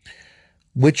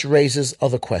 Which raises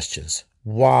other questions.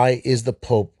 Why is that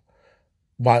Pope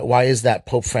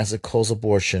Francis calls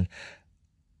abortion,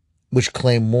 which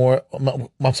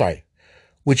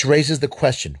raises the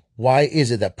question, why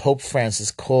is it that Pope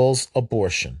Francis calls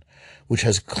abortion, which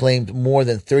has claimed more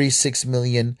than 36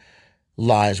 million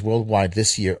lives worldwide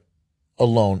this year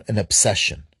alone, an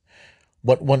obsession?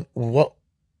 What one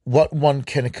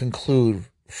can conclude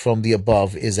from the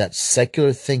above is that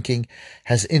secular thinking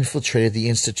has infiltrated the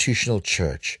institutional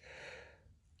church,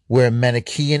 where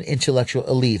Manichaean intellectual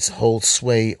elites hold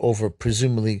sway over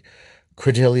presumably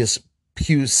credulous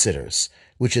pew sitters,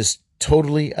 which is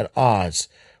totally at odds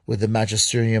with the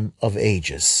magisterium of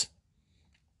ages.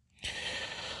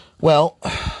 Well,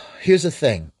 here's the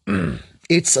thing.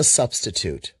 It's a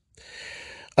substitute.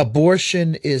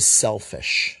 Abortion is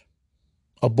selfish.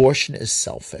 Abortion is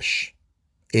selfish.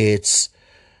 It's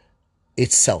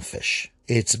selfish.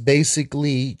 It's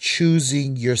basically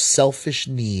choosing your selfish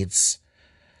needs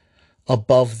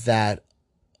above that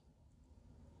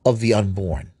of the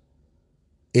unborn.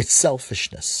 It's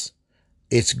selfishness.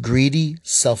 It's greedy,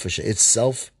 selfish. It's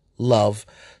self-love,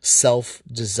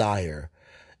 self-desire.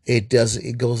 It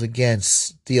goes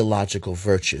against theological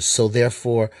virtues. So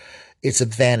therefore, it's a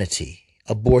vanity.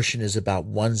 Abortion is about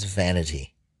one's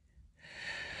vanity.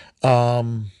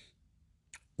 While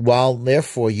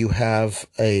therefore you have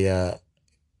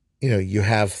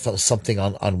something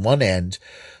on one end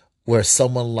where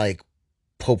someone like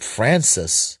Pope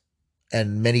Francis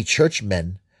and many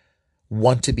churchmen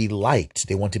want to be liked,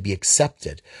 they want to be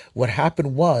accepted. What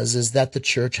happened is that the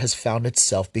church has found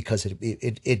itself, because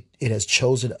it has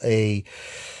chosen a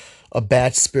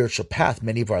bad spiritual path.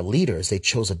 Many of our leaders, they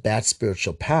chose a bad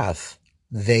spiritual path.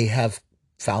 They have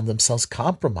found themselves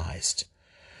compromised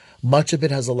Much of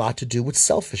it has a lot to do with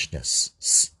selfishness.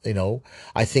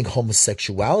 I think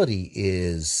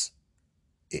homosexuality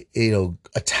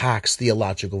attacks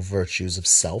theological virtues of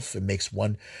self. It makes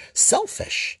one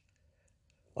selfish.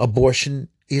 Abortion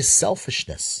is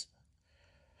selfishness.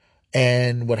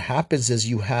 And what happens is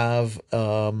you have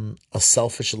a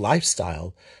selfish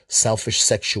lifestyle, selfish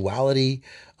sexuality,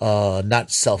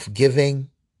 not self-giving.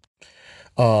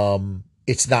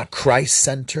 It's not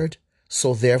Christ-centered.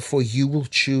 So therefore, you will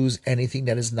choose anything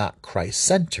that is not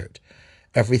Christ-centered.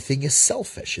 Everything is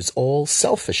selfish. It's all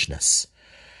selfishness.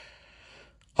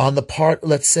 On the part,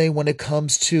 let's say, when it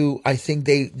comes to, I think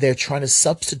they're trying to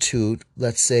substitute,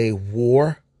 let's say,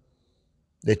 war.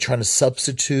 They're trying to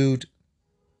substitute,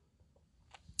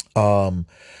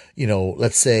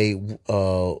 let's say,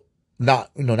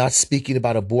 not speaking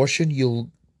about abortion, you'll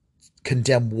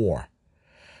condemn war.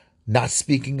 Not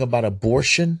speaking about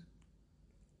abortion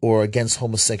or against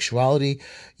homosexuality,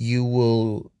 you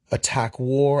will attack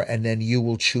war, and then you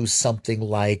will choose something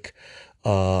like,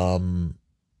 what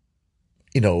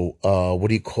do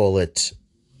you call it?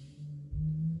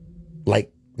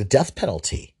 Like the death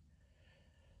penalty.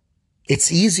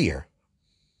 It's easier.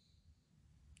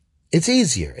 It's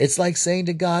easier. It's like saying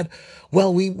to God,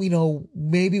 well,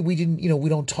 maybe we didn't, we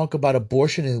don't talk about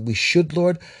abortion, and we should,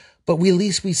 Lord, but at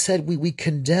least we said we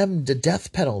condemned the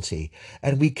death penalty,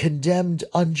 and we condemned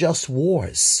unjust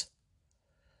wars,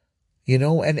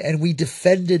 and we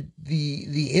defended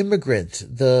the immigrant,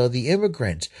 the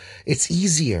immigrant. It's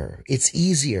easier. It's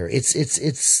easier.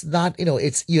 It's not,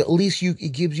 at least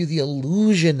it gives you the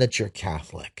illusion that you're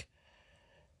Catholic.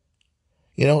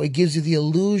 It gives you the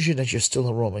illusion that you're still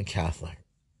a Roman Catholic.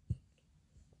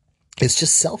 It's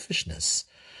just selfishness.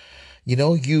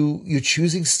 You're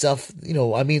choosing stuff,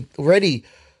 already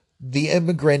the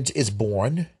immigrant is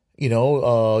born,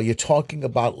 you're talking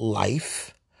about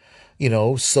life,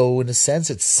 so in a sense,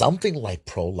 it's something like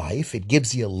pro-life. It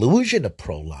gives the illusion of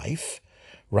pro-life,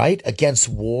 right? Against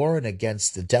war and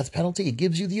against the death penalty. It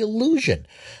gives you the illusion.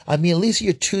 At least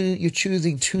you're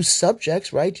choosing two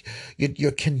subjects, right?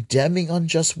 You're condemning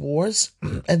unjust wars,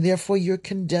 and therefore you're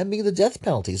condemning the death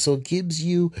penalty. So it gives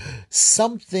you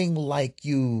something like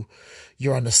you're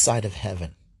on the side of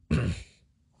heaven.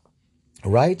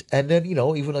 Right? And then,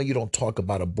 even though you don't talk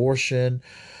about abortion,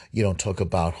 you don't talk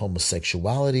about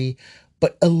homosexuality,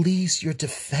 but at least you're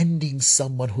defending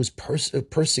someone who's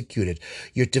persecuted.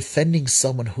 You're defending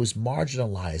someone who's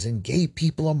marginalized, and gay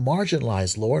people are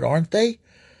marginalized, Lord, aren't they?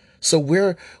 So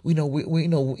and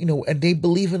they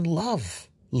believe in love,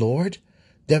 Lord.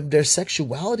 Their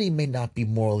sexuality may not be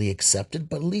morally accepted,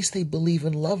 but at least they believe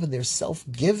in love, and they're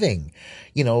self-giving.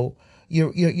 You're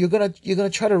gonna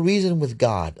try to reason with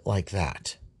God like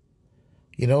that.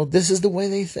 This is the way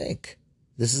they think.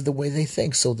 This is the way they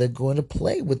think. So they're going to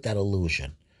play with that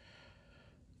illusion.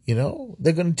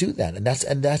 They're going to do that.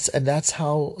 And that's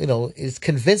how, it's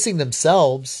convincing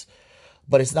themselves,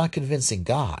 but it's not convincing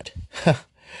God.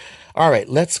 All right,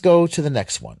 let's go to the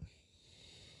next one.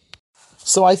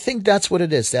 So I think that's what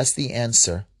it is. That's the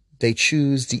answer. They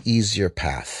choose the easier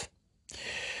path.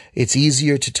 It's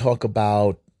easier to talk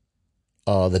about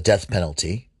the death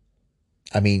penalty.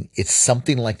 It's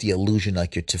something like the illusion,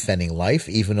 like you're defending life,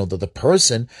 even though the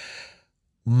person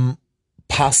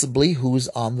possibly who's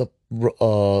on the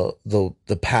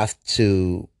path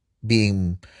to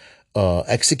being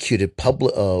executed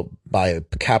by a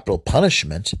capital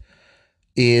punishment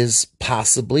is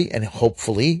possibly and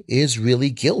hopefully is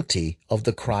really guilty of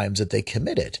the crimes that they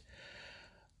committed.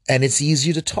 And it's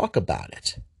easier to talk about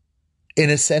it. In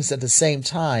a sense, at the same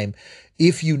time,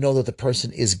 if you know that the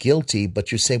person is guilty, but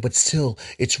you're saying, but still,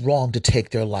 it's wrong to take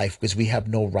their life because we have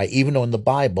no right, even though in the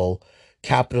Bible,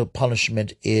 capital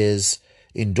punishment is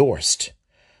endorsed.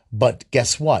 But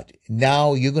guess what?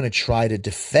 Now you're going to try to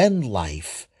defend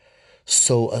life,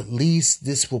 so at least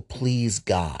this will please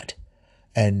God.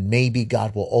 And maybe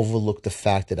God will overlook the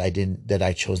fact that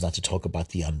I chose not to talk about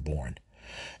the unborn.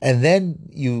 And then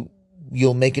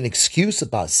you'll make an excuse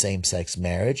about same-sex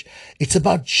marriage. It's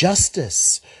about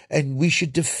justice, and we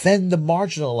should defend the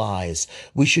marginalized.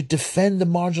 We should defend the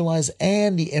marginalized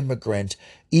and the immigrant,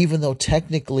 even though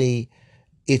technically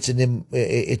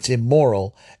it's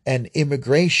immoral, and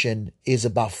immigration is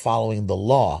about following the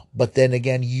law. But then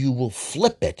again, you will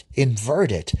flip it,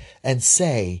 invert it, and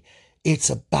say it's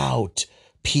about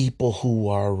people who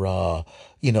are,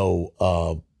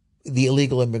 the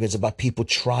illegal immigrants, about people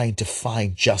trying to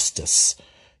find justice.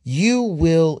 You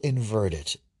will invert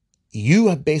it. You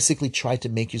have basically tried to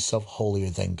make yourself holier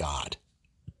than God.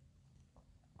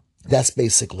 That's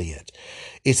basically it.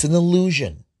 It's an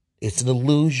illusion. It's an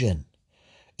illusion.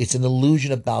 It's an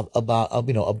illusion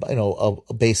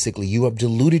basically you have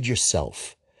deluded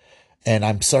yourself. And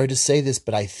I'm sorry to say this,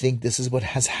 but I think this is what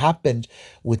has happened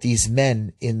with these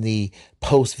men in the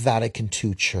post-Vatican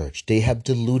II church. They have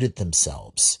deluded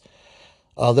themselves.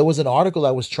 There was an article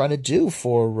I was trying to do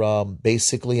for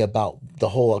basically about the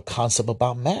whole concept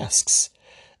about masks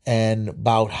and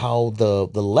about how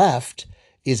the left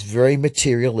is very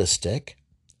materialistic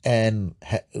and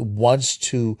wants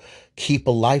to keep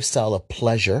a lifestyle of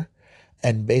pleasure.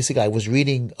 And basically, I was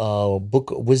reading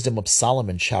book Wisdom of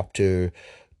Solomon, chapter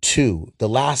 2. The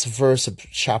last verse of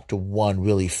chapter 1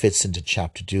 really fits into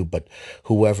chapter 2, but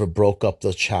whoever broke up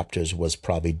those chapters was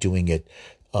probably doing it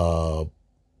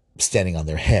standing on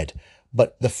their head.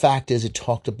 But the fact is, it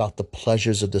talked about the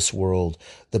pleasures of this world,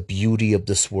 the beauty of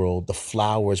this world, the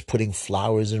flowers, putting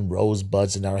flowers and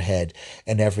rosebuds in our head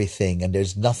and everything. And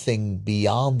there's nothing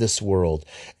beyond this world,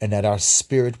 and that our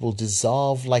spirit will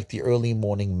dissolve like the early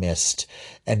morning mist,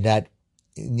 and that,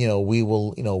 we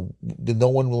will, no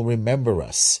one will remember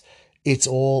us. It's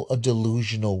all a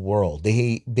delusional world.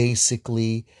 They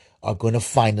basically are going to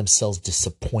find themselves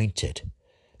disappointed.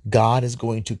 God is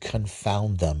going to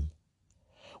confound them.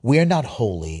 We are not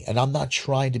holy, and I'm not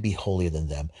trying to be holier than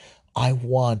them. I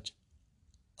want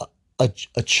a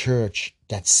church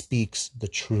that speaks the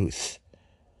truth.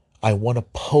 I want a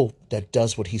pope that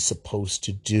does what he's supposed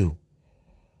to do.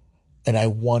 And I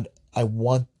want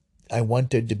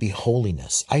there to be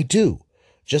holiness. I do.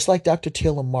 Just like Dr.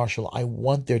 Taylor Marshall, I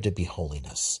want there to be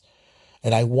holiness.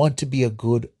 And I want to be a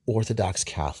good Orthodox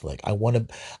Catholic. I want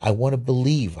to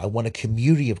believe. I want a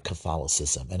community of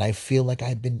Catholicism. And I feel like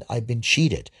I've been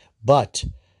cheated. But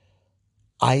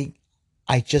I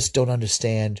just don't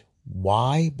understand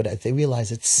why. But they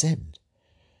realize it's sin.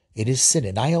 It is sin.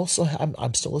 And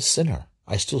I'm still a sinner.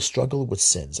 I still struggle with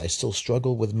sins. I still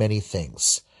struggle with many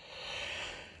things.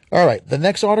 All right. The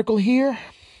next article here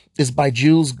is by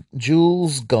Jules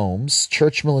Gomes,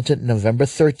 Church Militant, November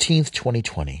 13th,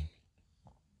 2020.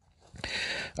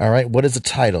 All right, what is the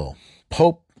title?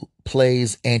 Pope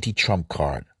plays anti-Trump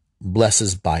card,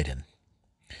 blesses Biden.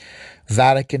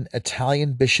 Vatican,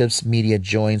 Italian bishops' media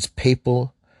joins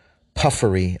papal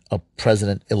puffery of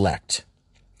president-elect.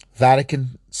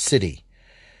 Vatican City.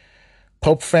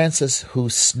 Pope Francis, who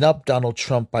snubbed Donald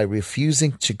Trump by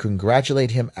refusing to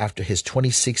congratulate him after his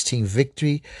 2016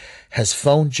 victory, has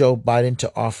phoned Joe Biden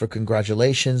to offer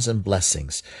congratulations and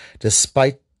blessings,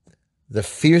 despite the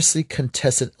fiercely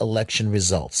contested election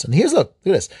results. And look at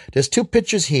this. There's two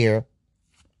pictures here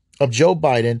of Joe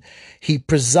Biden. He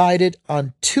presided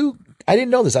on two. I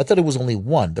didn't know this. I thought it was only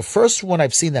one. The first one,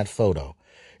 I've seen that photo.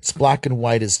 It's black and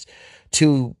white. It's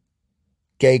two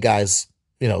gay guys.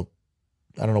 I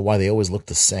don't know why they always look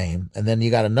the same. And then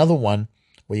you got another one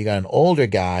where you got an older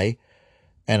guy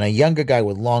and a younger guy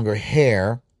with longer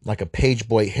hair, like a page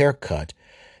boy haircut.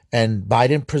 And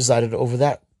Biden presided over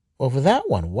that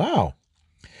one. Wow.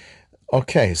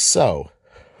 Okay, so,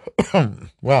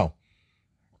 well,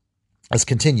 let's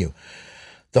continue.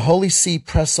 The Holy See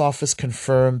press office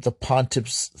confirmed the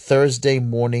pontiff's Thursday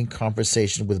morning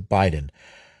conversation with Biden,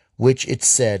 which it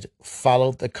said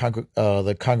followed the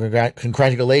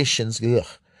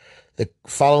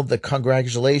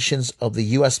congratulations of the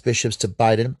U.S. bishops to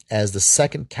Biden as the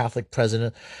second Catholic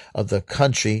president of the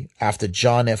country after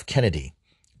John F. Kennedy.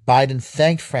 Biden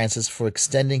thanked Francis for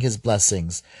extending his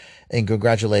blessings and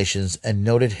congratulations and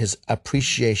noted his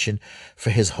appreciation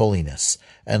for his holiness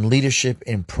and leadership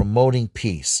in promoting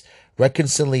peace,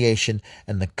 reconciliation,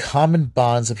 and the common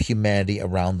bonds of humanity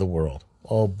around the world.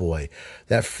 Oh boy,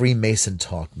 that Freemason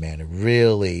talk, man, it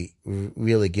really,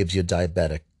 really gives you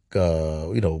diabetic,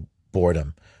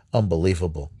 boredom.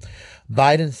 Unbelievable.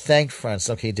 Biden thanked Francis.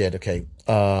 Okay, he did. Okay.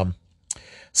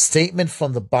 Statement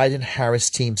from the Biden-Harris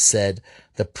team said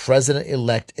the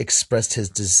president-elect expressed his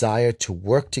desire to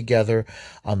work together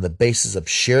on the basis of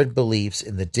shared beliefs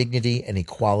in the dignity and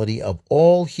equality of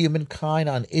all humankind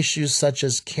on issues such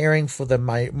as caring for the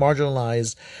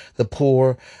marginalized, the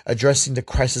poor, addressing the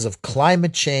crisis of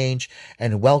climate change,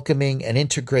 and welcoming and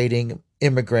integrating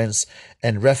immigrants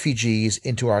and refugees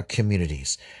into our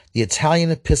communities. The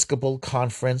Italian Episcopal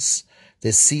Conference,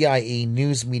 the CIE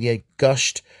news media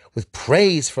gushed with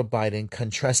praise for Biden,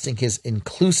 contrasting his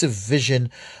inclusive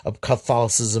vision of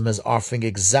Catholicism as offering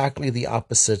exactly the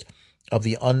opposite of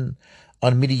the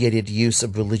unmediated use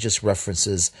of religious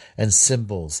references and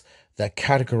symbols that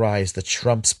categorize the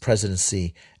Trump's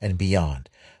presidency and beyond.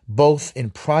 Both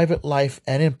in private life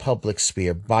and in public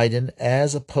sphere, Biden,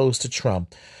 as opposed to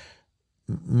Trump,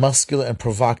 muscular and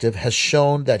provocative, has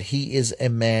shown that he is a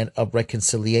man of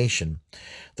reconciliation.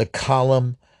 The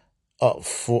column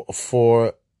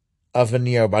for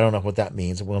Avenir, but I don't know what that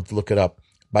means. We'll have to look it up.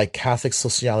 By Catholic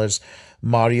sociologist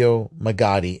Mario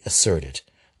Magatti asserted.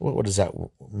 What does that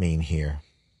mean here?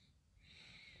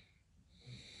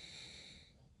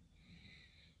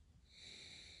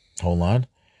 Hold on.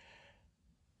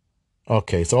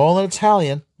 Okay, it's all in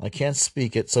Italian. I can't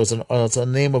speak it, so it's a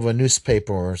name of a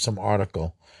newspaper or some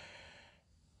article.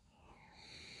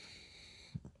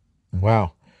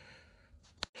 Wow.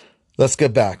 Let's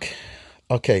get back.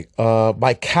 Okay,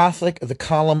 by Catholic, the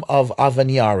column of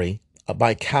Aveniari,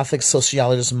 by Catholic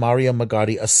sociologist Mario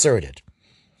Magatti asserted,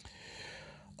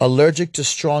 allergic to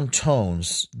strong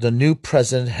tones, the new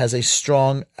president has a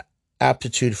strong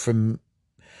aptitude for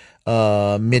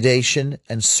mediation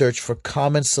and search for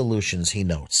common solutions, he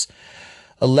notes.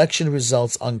 Election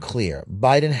results unclear.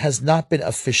 Biden has not been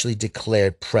officially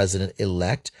declared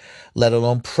president-elect, let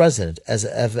alone president, as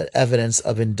evidence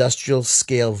of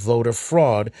industrial-scale voter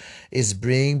fraud is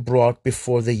being brought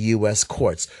before the U.S.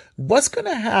 courts. What's going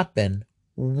to happen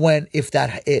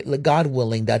if God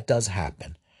willing, that does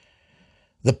happen?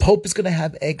 The Pope is going to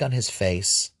have egg on his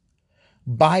face.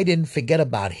 Biden, forget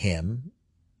about him.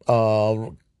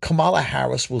 Kamala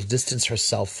Harris will distance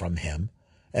herself from him.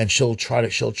 And she'll try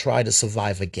to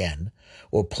survive again,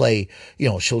 or play,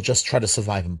 she'll just try to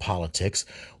survive in politics.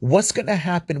 What's going to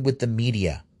happen with the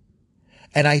media?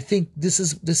 And I think this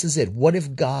is it. What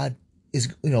if God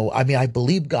is, I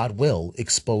believe God will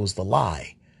expose the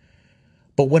lie.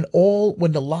 But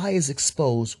when the lie is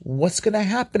exposed, what's going to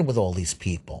happen with all these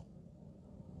people?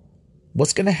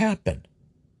 What's going to happen?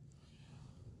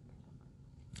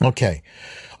 Okay.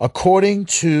 According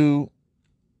to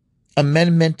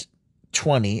Amendment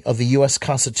 20 of the U.S.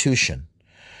 Constitution,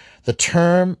 the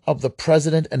term of the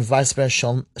president and vice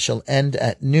president shall end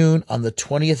at noon on the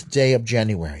 20th day of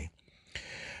January.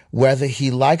 Whether he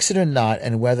likes it or not,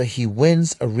 and whether he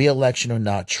wins a re-election or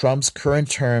not, Trump's current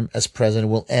term as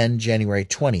president will end January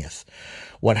 20th.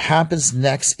 What happens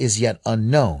next is yet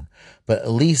unknown, but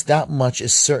at least that much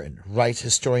is certain, writes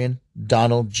historian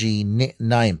Donald G.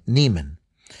 Neiman.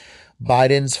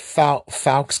 Biden's fake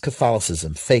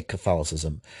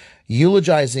Catholicism.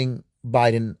 Eulogizing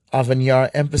Biden, Avenir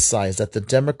emphasized that the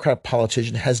Democrat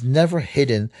politician has never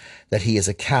hidden that he is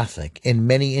a Catholic. In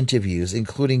many interviews,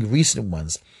 including recent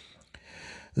ones,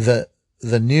 the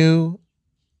new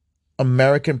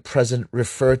American president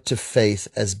referred to faith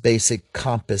as basic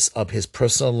compass of his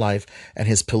personal life and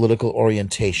his political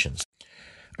orientations.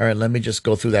 All right, let me just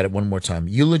go through that one more time.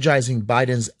 Eulogizing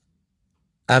Biden's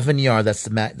Avenir, that's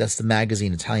the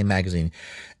magazine, Italian magazine,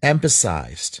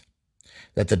 emphasized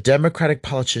that the Democratic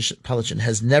politician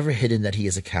has never hidden that he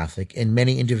is a Catholic. In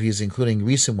many interviews, including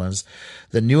recent ones,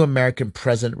 the new American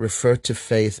president referred to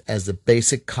faith as the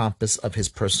basic compass of his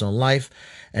personal life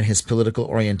and his political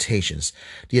orientations.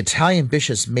 The Italian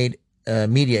bishops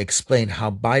media explained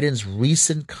how Biden's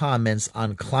recent comments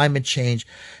on climate change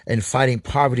and fighting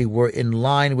poverty were in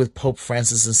line with Pope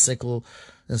Francis' encyclical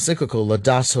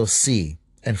Laudato Si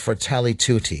and Fratelli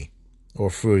Tutti,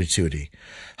 or Frutti Tutti.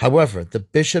 However, the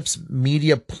bishop's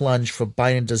media plunge for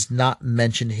Biden does not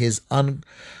mention his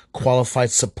unqualified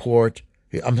support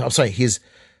for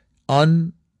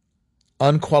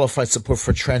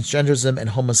transgenderism and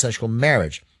homosexual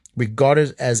marriage,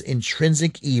 regarded as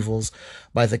intrinsic evils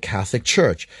by the Catholic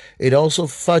Church. It also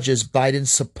fudges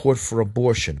Biden's support for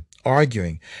abortion,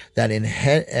 arguing that in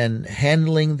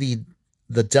handling the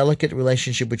delicate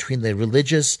relationship between the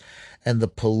religious and the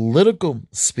political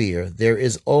sphere, there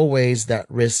is always that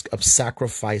risk of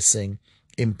sacrificing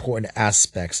important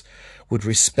aspects with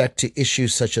respect to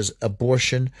issues such as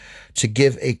abortion, to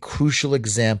give a crucial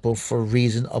example for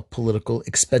reason of political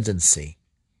expediency.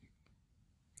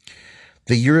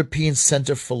 The European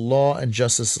Center for Law and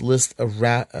Justice lists a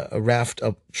raft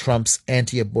of Trump's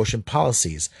anti-abortion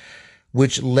policies,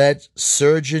 which led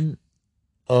surgeon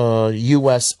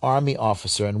U.S. Army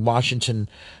officer and Washington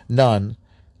nun,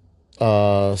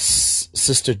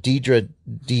 Sister Deidre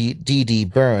D.D.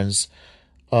 Burns,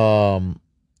 of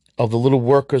the Little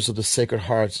Workers of the Sacred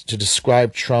Heart, to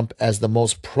describe Trump as the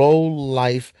most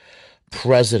pro-life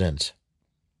president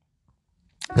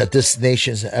that this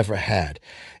nation has ever had.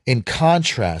 In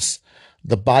contrast,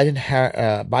 the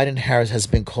Biden-Harris has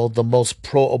been called the most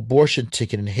pro-abortion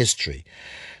ticket in history.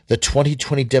 The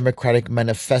 2020 Democratic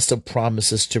Manifesto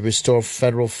promises to restore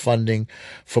federal funding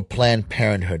for Planned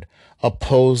Parenthood,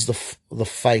 oppose the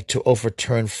fight to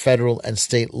overturn federal and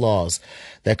state laws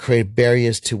that create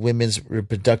barriers to women's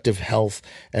reproductive health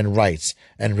and rights,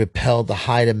 and repeal the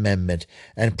Hyde Amendment,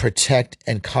 and protect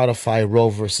and codify Roe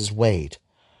v. Wade.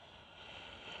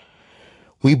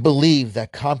 We believe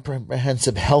that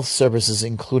comprehensive health services,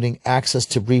 including access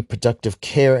to reproductive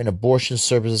care and abortion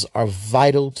services, are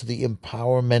vital to the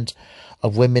empowerment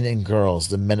of women and girls,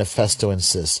 the manifesto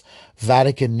insists.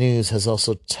 Vatican News has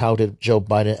also touted Joe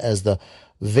Biden as the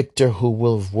victor who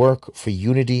will work for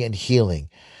unity and healing,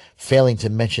 failing to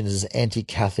mention his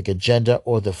anti-Catholic agenda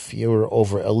or the furor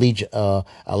over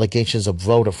allegations of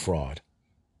voter fraud.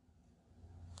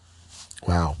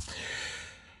 Wow.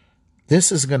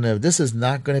 This is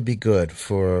not gonna be good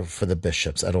for the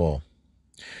bishops at all.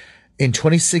 In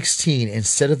 2016,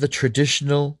 instead of the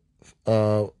traditional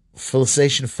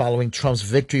felicitation following Trump's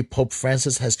victory, Pope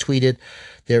Francis has tweeted,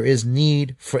 "There is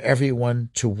need for everyone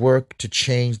to work to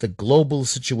change the global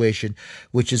situation,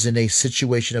 which is in a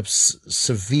situation of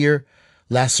severe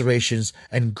lacerations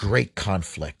and great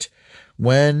conflict."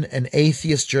 When an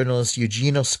atheist journalist,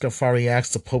 Eugenio Scafari,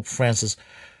 asked the Pope Francis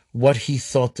what he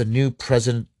thought the new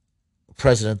president,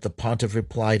 the pontiff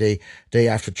replied a day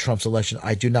after Trump's election,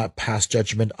 "I do not pass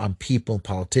judgment on people and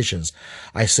politicians.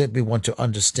 I simply want to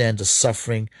understand the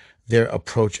suffering their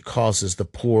approach causes, the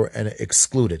poor and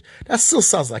excluded." That still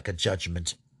sounds like a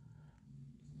judgment.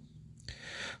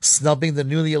 Snubbing the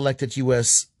newly elected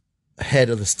U.S. head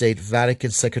of the state,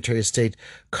 Vatican Secretary of State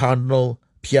Cardinal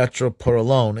Pietro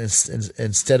Parolin,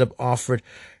 instead of offered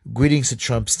greetings to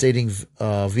Trump, stating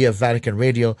via Vatican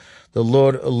Radio, "The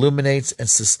Lord illuminates and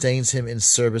sustains him in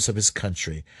service of his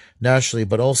country, nationally,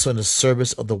 but also in the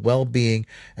service of the well-being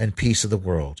and peace of the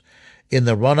world." In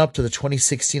the run-up to the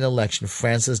 2016 election,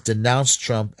 Francis denounced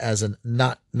Trump as a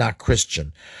not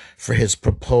Christian for his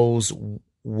proposed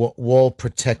wall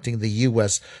protecting the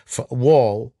U.S.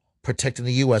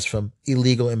 from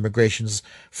illegal immigrations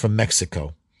from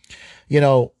Mexico. You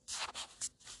know,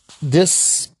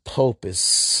 this Pope is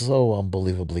so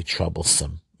unbelievably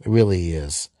troublesome. It really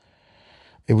is.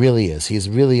 It really is. He's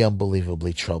really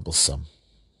unbelievably troublesome.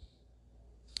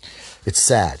 It's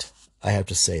sad. I have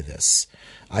to say this.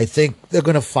 I think they're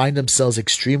going to find themselves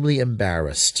extremely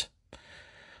embarrassed.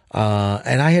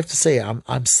 And I have to say,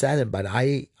 I'm saddened, but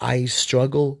I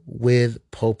struggle with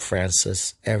Pope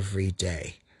Francis every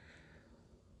day.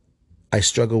 I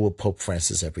struggle with Pope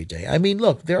Francis every day. I mean,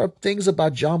 look, there are things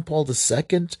about John Paul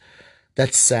II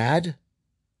that's sad.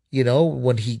 You know,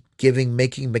 when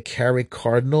making McCarrick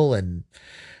cardinal and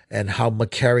how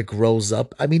McCarrick rose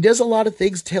up. I mean, there's a lot of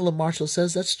things Taylor Marshall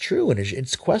says that's true, and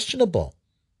it's questionable.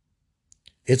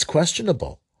 It's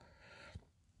questionable.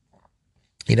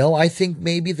 You know, I think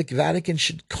maybe the Vatican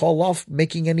should call off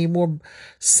making any more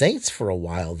saints for a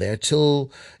while there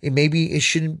till maybe it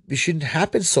shouldn't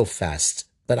happen so fast.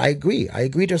 But I agree.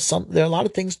 There are a lot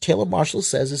of things Taylor Marshall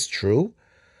says is true,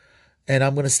 and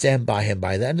I'm going to stand by him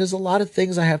by that. And there's a lot of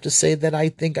things I have to say that I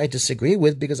think I disagree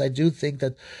with, because I do think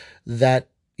that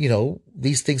you know,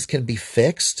 these things can be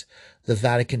fixed. The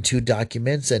Vatican II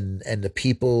documents and the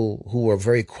people who are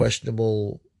very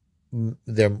questionable,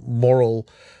 their moral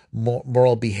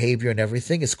behavior and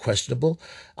everything is questionable.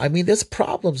 I mean, there's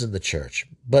problems in the church,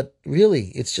 but really,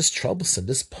 it's just troublesome.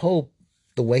 This Pope,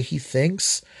 the way he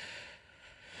thinks,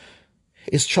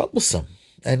 is troublesome,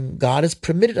 and God has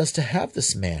permitted us to have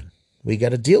this man. We got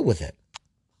to deal with it.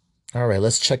 All right,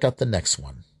 let's check out the next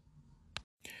one.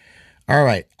 All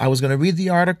right, I was going to read the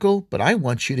article, but I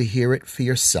want you to hear it for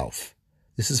yourself.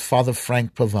 This is Father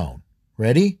Frank Pavone.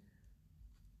 Ready?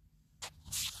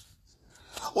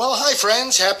 Well, hi,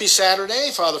 friends. Happy Saturday.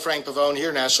 Father Frank Pavone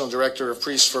here, National Director of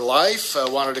Priests for Life. I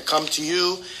wanted to come to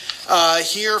you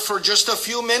here for just a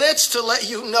few minutes to let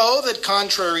you know that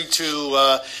contrary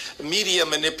to media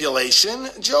manipulation,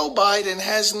 Joe Biden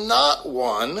has not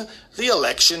won the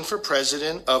election for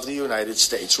President of the United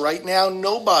States. Right now,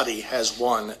 nobody has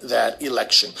won that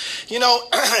election. You know,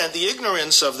 the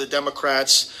ignorance of the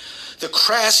Democrats, the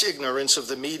crass ignorance of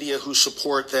the media who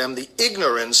support them, the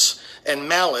ignorance and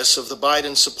malice of the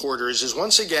Biden supporters is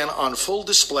once again on full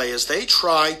display as they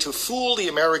try to fool the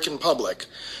American public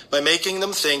by making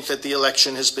them think that the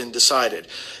election has been decided.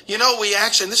 You know,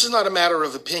 and this is not a matter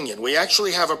of opinion, we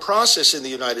actually have a process in the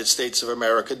United States of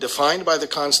America defined by the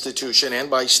Constitution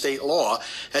and by state law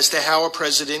as to how a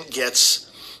president gets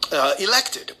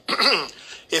elected.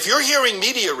 If you're hearing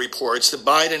media reports that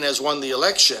Biden has won the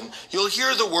election, you'll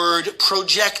hear the word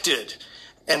projected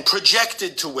and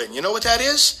projected to win. You know what that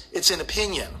is? It's an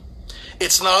opinion.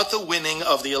 It's not the winning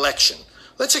of the election.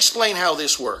 Let's explain how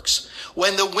this works.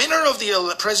 When the winner of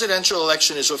the presidential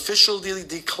election is officially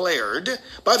declared,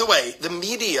 by the way, the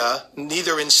media,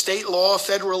 neither in state law,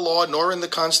 federal law, nor in the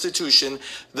Constitution,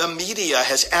 the media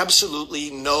has absolutely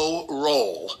no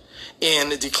role in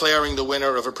declaring the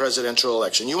winner of a presidential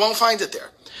election. You won't find it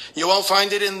there. You won't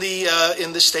find it in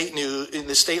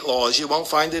the state laws. You won't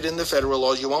find it in the federal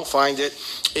laws. You won't find it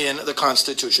in the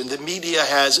Constitution. The media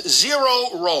has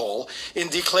zero role in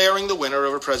declaring the winner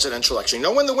of a presidential election. You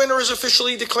know when the winner is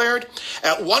officially declared?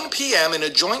 At 1 p.m. in a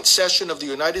joint session of the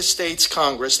United States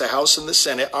Congress, the House and the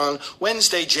Senate, on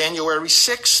Wednesday, January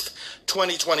 6th,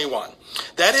 2021.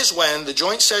 That is when the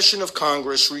joint session of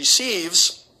Congress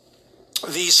receives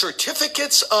the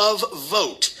certificates of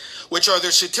vote, which are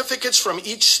the certificates from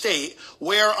each state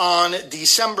where on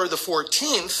December the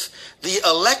 14th, the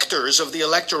electors of the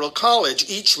Electoral College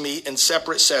each meet in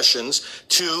separate sessions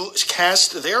to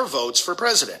cast their votes for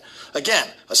president. Again,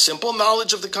 a simple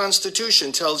knowledge of the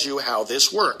Constitution tells you how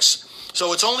this works.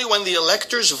 So it's only when the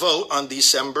electors vote on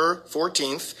December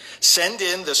 14th, send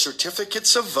in the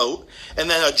certificates of vote, and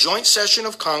then a joint session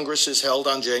of Congress is held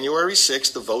on January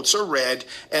 6th. The votes are read,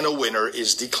 and a winner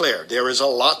is declared. There is a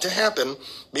lot to happen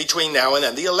between now and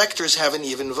then. The electors haven't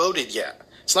even voted yet.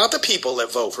 It's not the people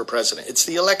that vote for president. It's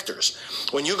the electors.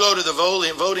 When you go to the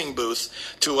voting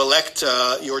booth to elect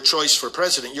your choice for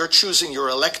president, you're choosing your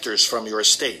electors from your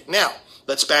state. Now,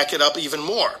 let's back it up even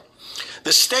more.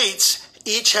 The states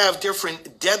each have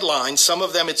different deadlines. Some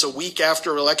of them it's a week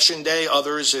after Election Day.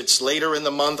 Others it's later in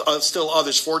the month. Still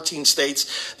others, 14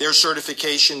 states, their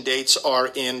certification dates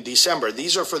are in December.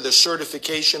 These are for the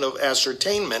certification of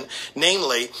ascertainment,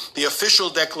 namely the official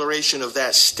declaration of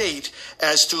that state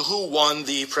as to who won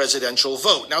the presidential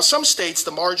vote. Now, some states,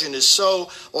 the margin is so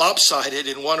lopsided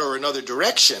in one or another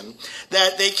direction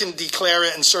that they can declare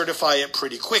it and certify it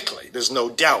pretty quickly. There's no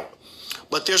doubt.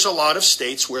 But there's a lot of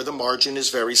states where the margin is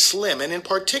very slim. And in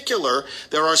particular,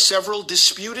 there are several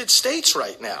disputed states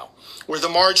right now where the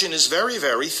margin is very,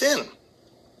 very thin.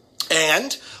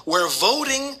 And where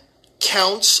voting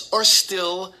counts are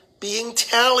still being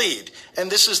tallied. And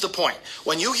this is the point.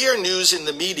 When you hear news in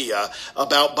the media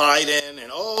about Biden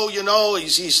and,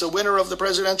 he's the winner of the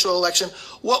presidential election,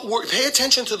 pay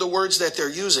attention to the words that they're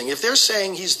using. If they're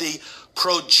saying he's the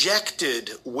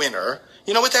projected winner,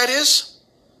 you know what that is?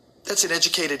 That's an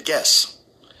educated guess.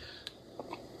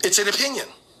 It's an opinion.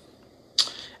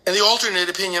 And the alternate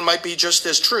opinion might be just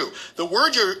as true. The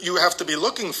word you have to be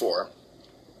looking for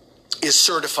is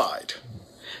certified.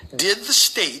 Did the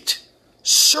state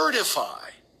certify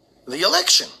the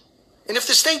election? And if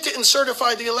the state didn't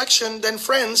certify the election, then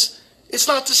friends, it's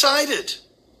not decided.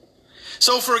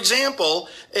 So, for example,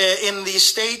 in the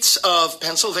states of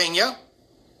Pennsylvania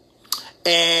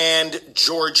and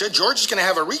Georgia's going to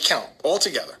have a recount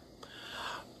altogether.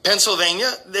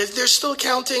 Pennsylvania, they're still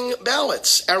counting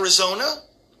ballots. Arizona.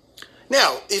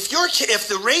 Now, if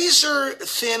the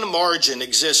razor-thin margin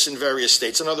exists in various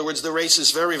states, in other words, the race is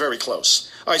very, very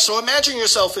close. All right, so imagine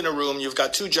yourself in a room. You've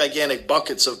got two gigantic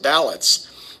buckets of ballots,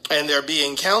 and they're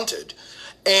being counted.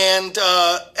 And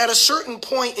at a certain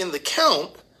point in the count,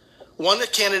 one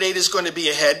candidate is going to be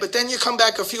ahead, but then you come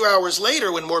back a few hours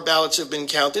later when more ballots have been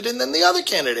counted, and then the other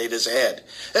candidate is ahead.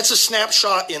 That's a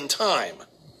snapshot in time.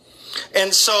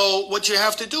 And so what you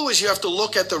have to do is you have to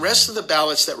look at the rest of the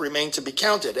ballots that remain to be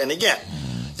counted. And again,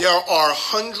 there are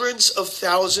hundreds of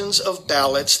thousands of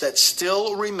ballots that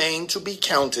still remain to be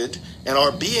counted and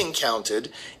are being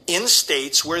counted in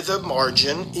states where the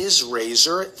margin is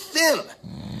razor thin.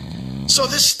 So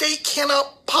the state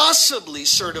cannot possibly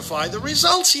certify the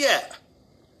results yet.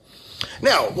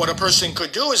 Now, what a person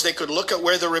could do is they could look at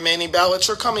where the remaining ballots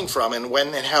are coming from and when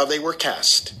and how they were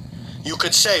cast. You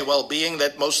could say, well, being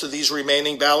that most of these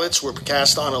remaining ballots were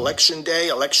cast on Election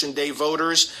Day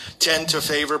voters tend to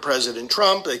favor President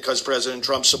Trump because President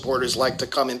Trump's supporters like to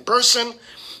come in person,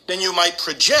 then you might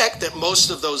project that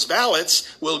most of those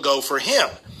ballots will go for him.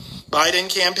 Biden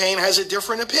campaign has a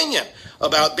different opinion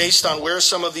based on where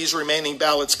some of these remaining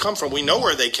ballots come from. We know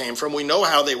where they came from. We know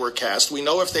how they were cast. We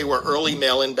know if they were early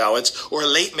mail-in ballots or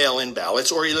late mail-in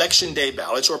ballots or Election Day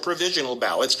ballots or provisional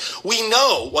ballots. We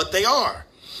know what they are.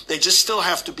 They just still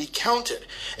have to be counted.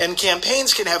 And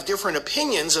campaigns can have different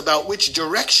opinions about which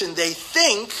direction they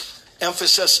think,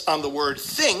 emphasis on the word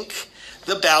think,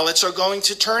 the ballots are going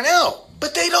to turn out.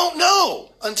 But they don't know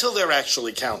until they're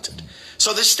actually counted.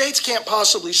 So the states can't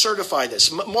possibly certify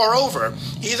this. Moreover,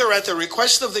 either at the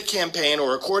request of the campaign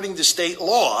or according to state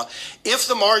law, if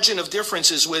the margin of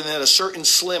difference is within a certain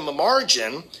slim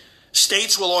margin,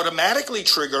 states will automatically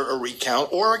trigger a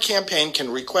recount, or a campaign can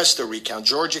request a recount.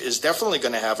 Georgia is definitely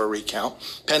going to have a recount.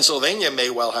 Pennsylvania may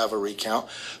well have a recount.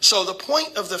 So the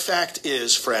point of the fact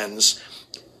is, friends,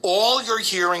 all you're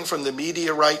hearing from the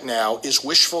media right now is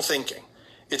wishful thinking.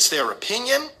 It's their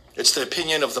opinion. It's the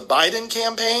opinion of the Biden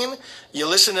campaign. You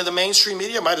listen to the mainstream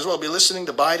media, might as well be listening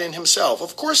to Biden himself.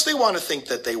 Of course they want to think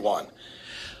that they won.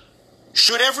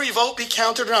 Should every vote be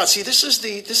counted or not? See, this is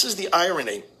the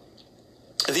irony.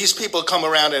 These people come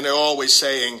around and they're always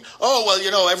saying, oh, well,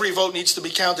 you know, every vote needs to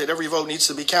be counted. Every vote needs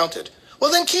to be counted.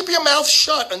 Well, then keep your mouth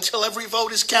shut until every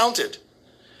vote is counted.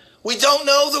 We don't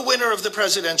know the winner of the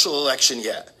presidential election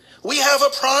yet. We have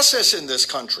a process in this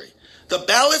country. The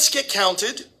ballots get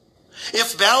counted.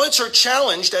 If ballots are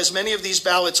challenged, as many of these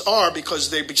ballots are, because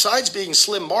they, besides being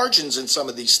slim margins in some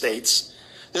of these states,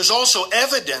 there's also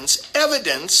evidence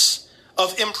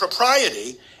of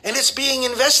impropriety, and it's being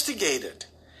investigated.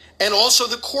 And also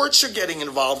the courts are getting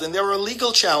involved, and there are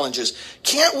legal challenges.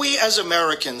 Can't we as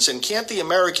Americans, and can't the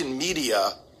American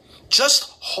media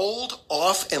just hold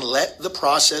off and let the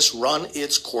process run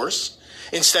its course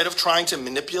instead of trying to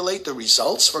manipulate the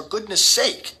results? For goodness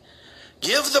sake,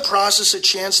 give the process a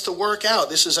chance to work out.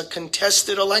 This is a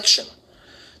contested election.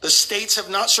 The states have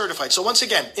not certified. So once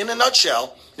again, in a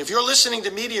nutshell, if you're listening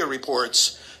to media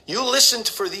reports, you listened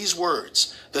for these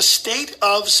words. The state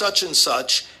of such and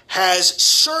such has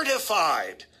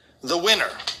certified the winner.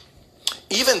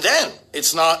 Even then,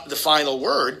 it's not the final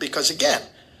word because, again,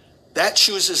 that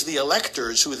chooses the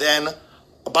electors who then,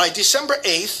 by December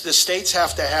 8th, the states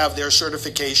have to have their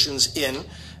certifications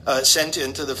sent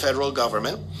into the federal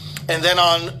government. And then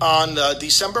on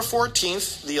December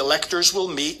 14th, the electors will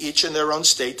meet each in their own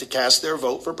state to cast their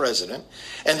vote for president.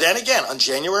 And then again, on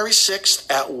January 6th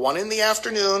at 1 in the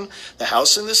afternoon, the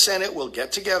House and the Senate will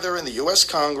get together in the U.S.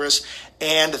 Congress,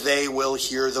 and they will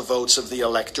hear the votes of the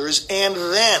electors. And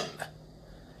then,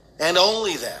 and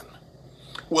only then,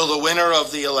 will the winner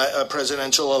of the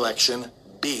presidential election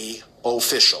be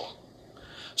official.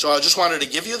 So I just wanted to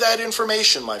give you that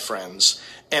information, my friends.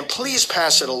 And please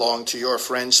pass it along to your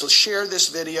friends. So share this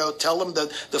video. Tell them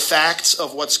the facts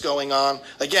of what's going on.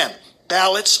 Again,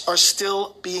 ballots are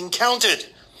still being counted,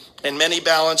 and many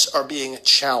ballots are being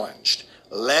challenged.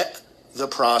 Let the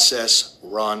process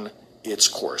run its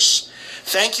course.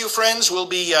 Thank you, friends. We'll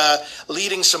be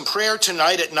leading some prayer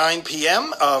tonight at 9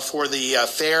 p.m. For the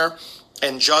fair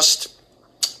and just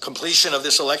completion of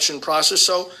this election process.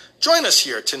 So join us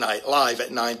here tonight, live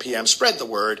at 9 p.m. Spread the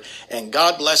word, and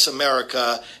God bless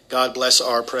America. God bless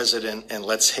our president, and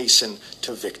let's hasten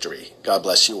to victory. God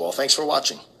bless you all. Thanks for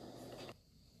watching.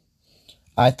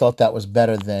 I thought that was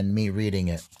better than me reading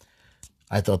it.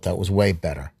 I thought that was way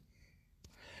better.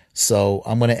 So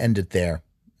I'm going to end it there.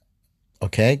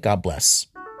 Okay? God bless.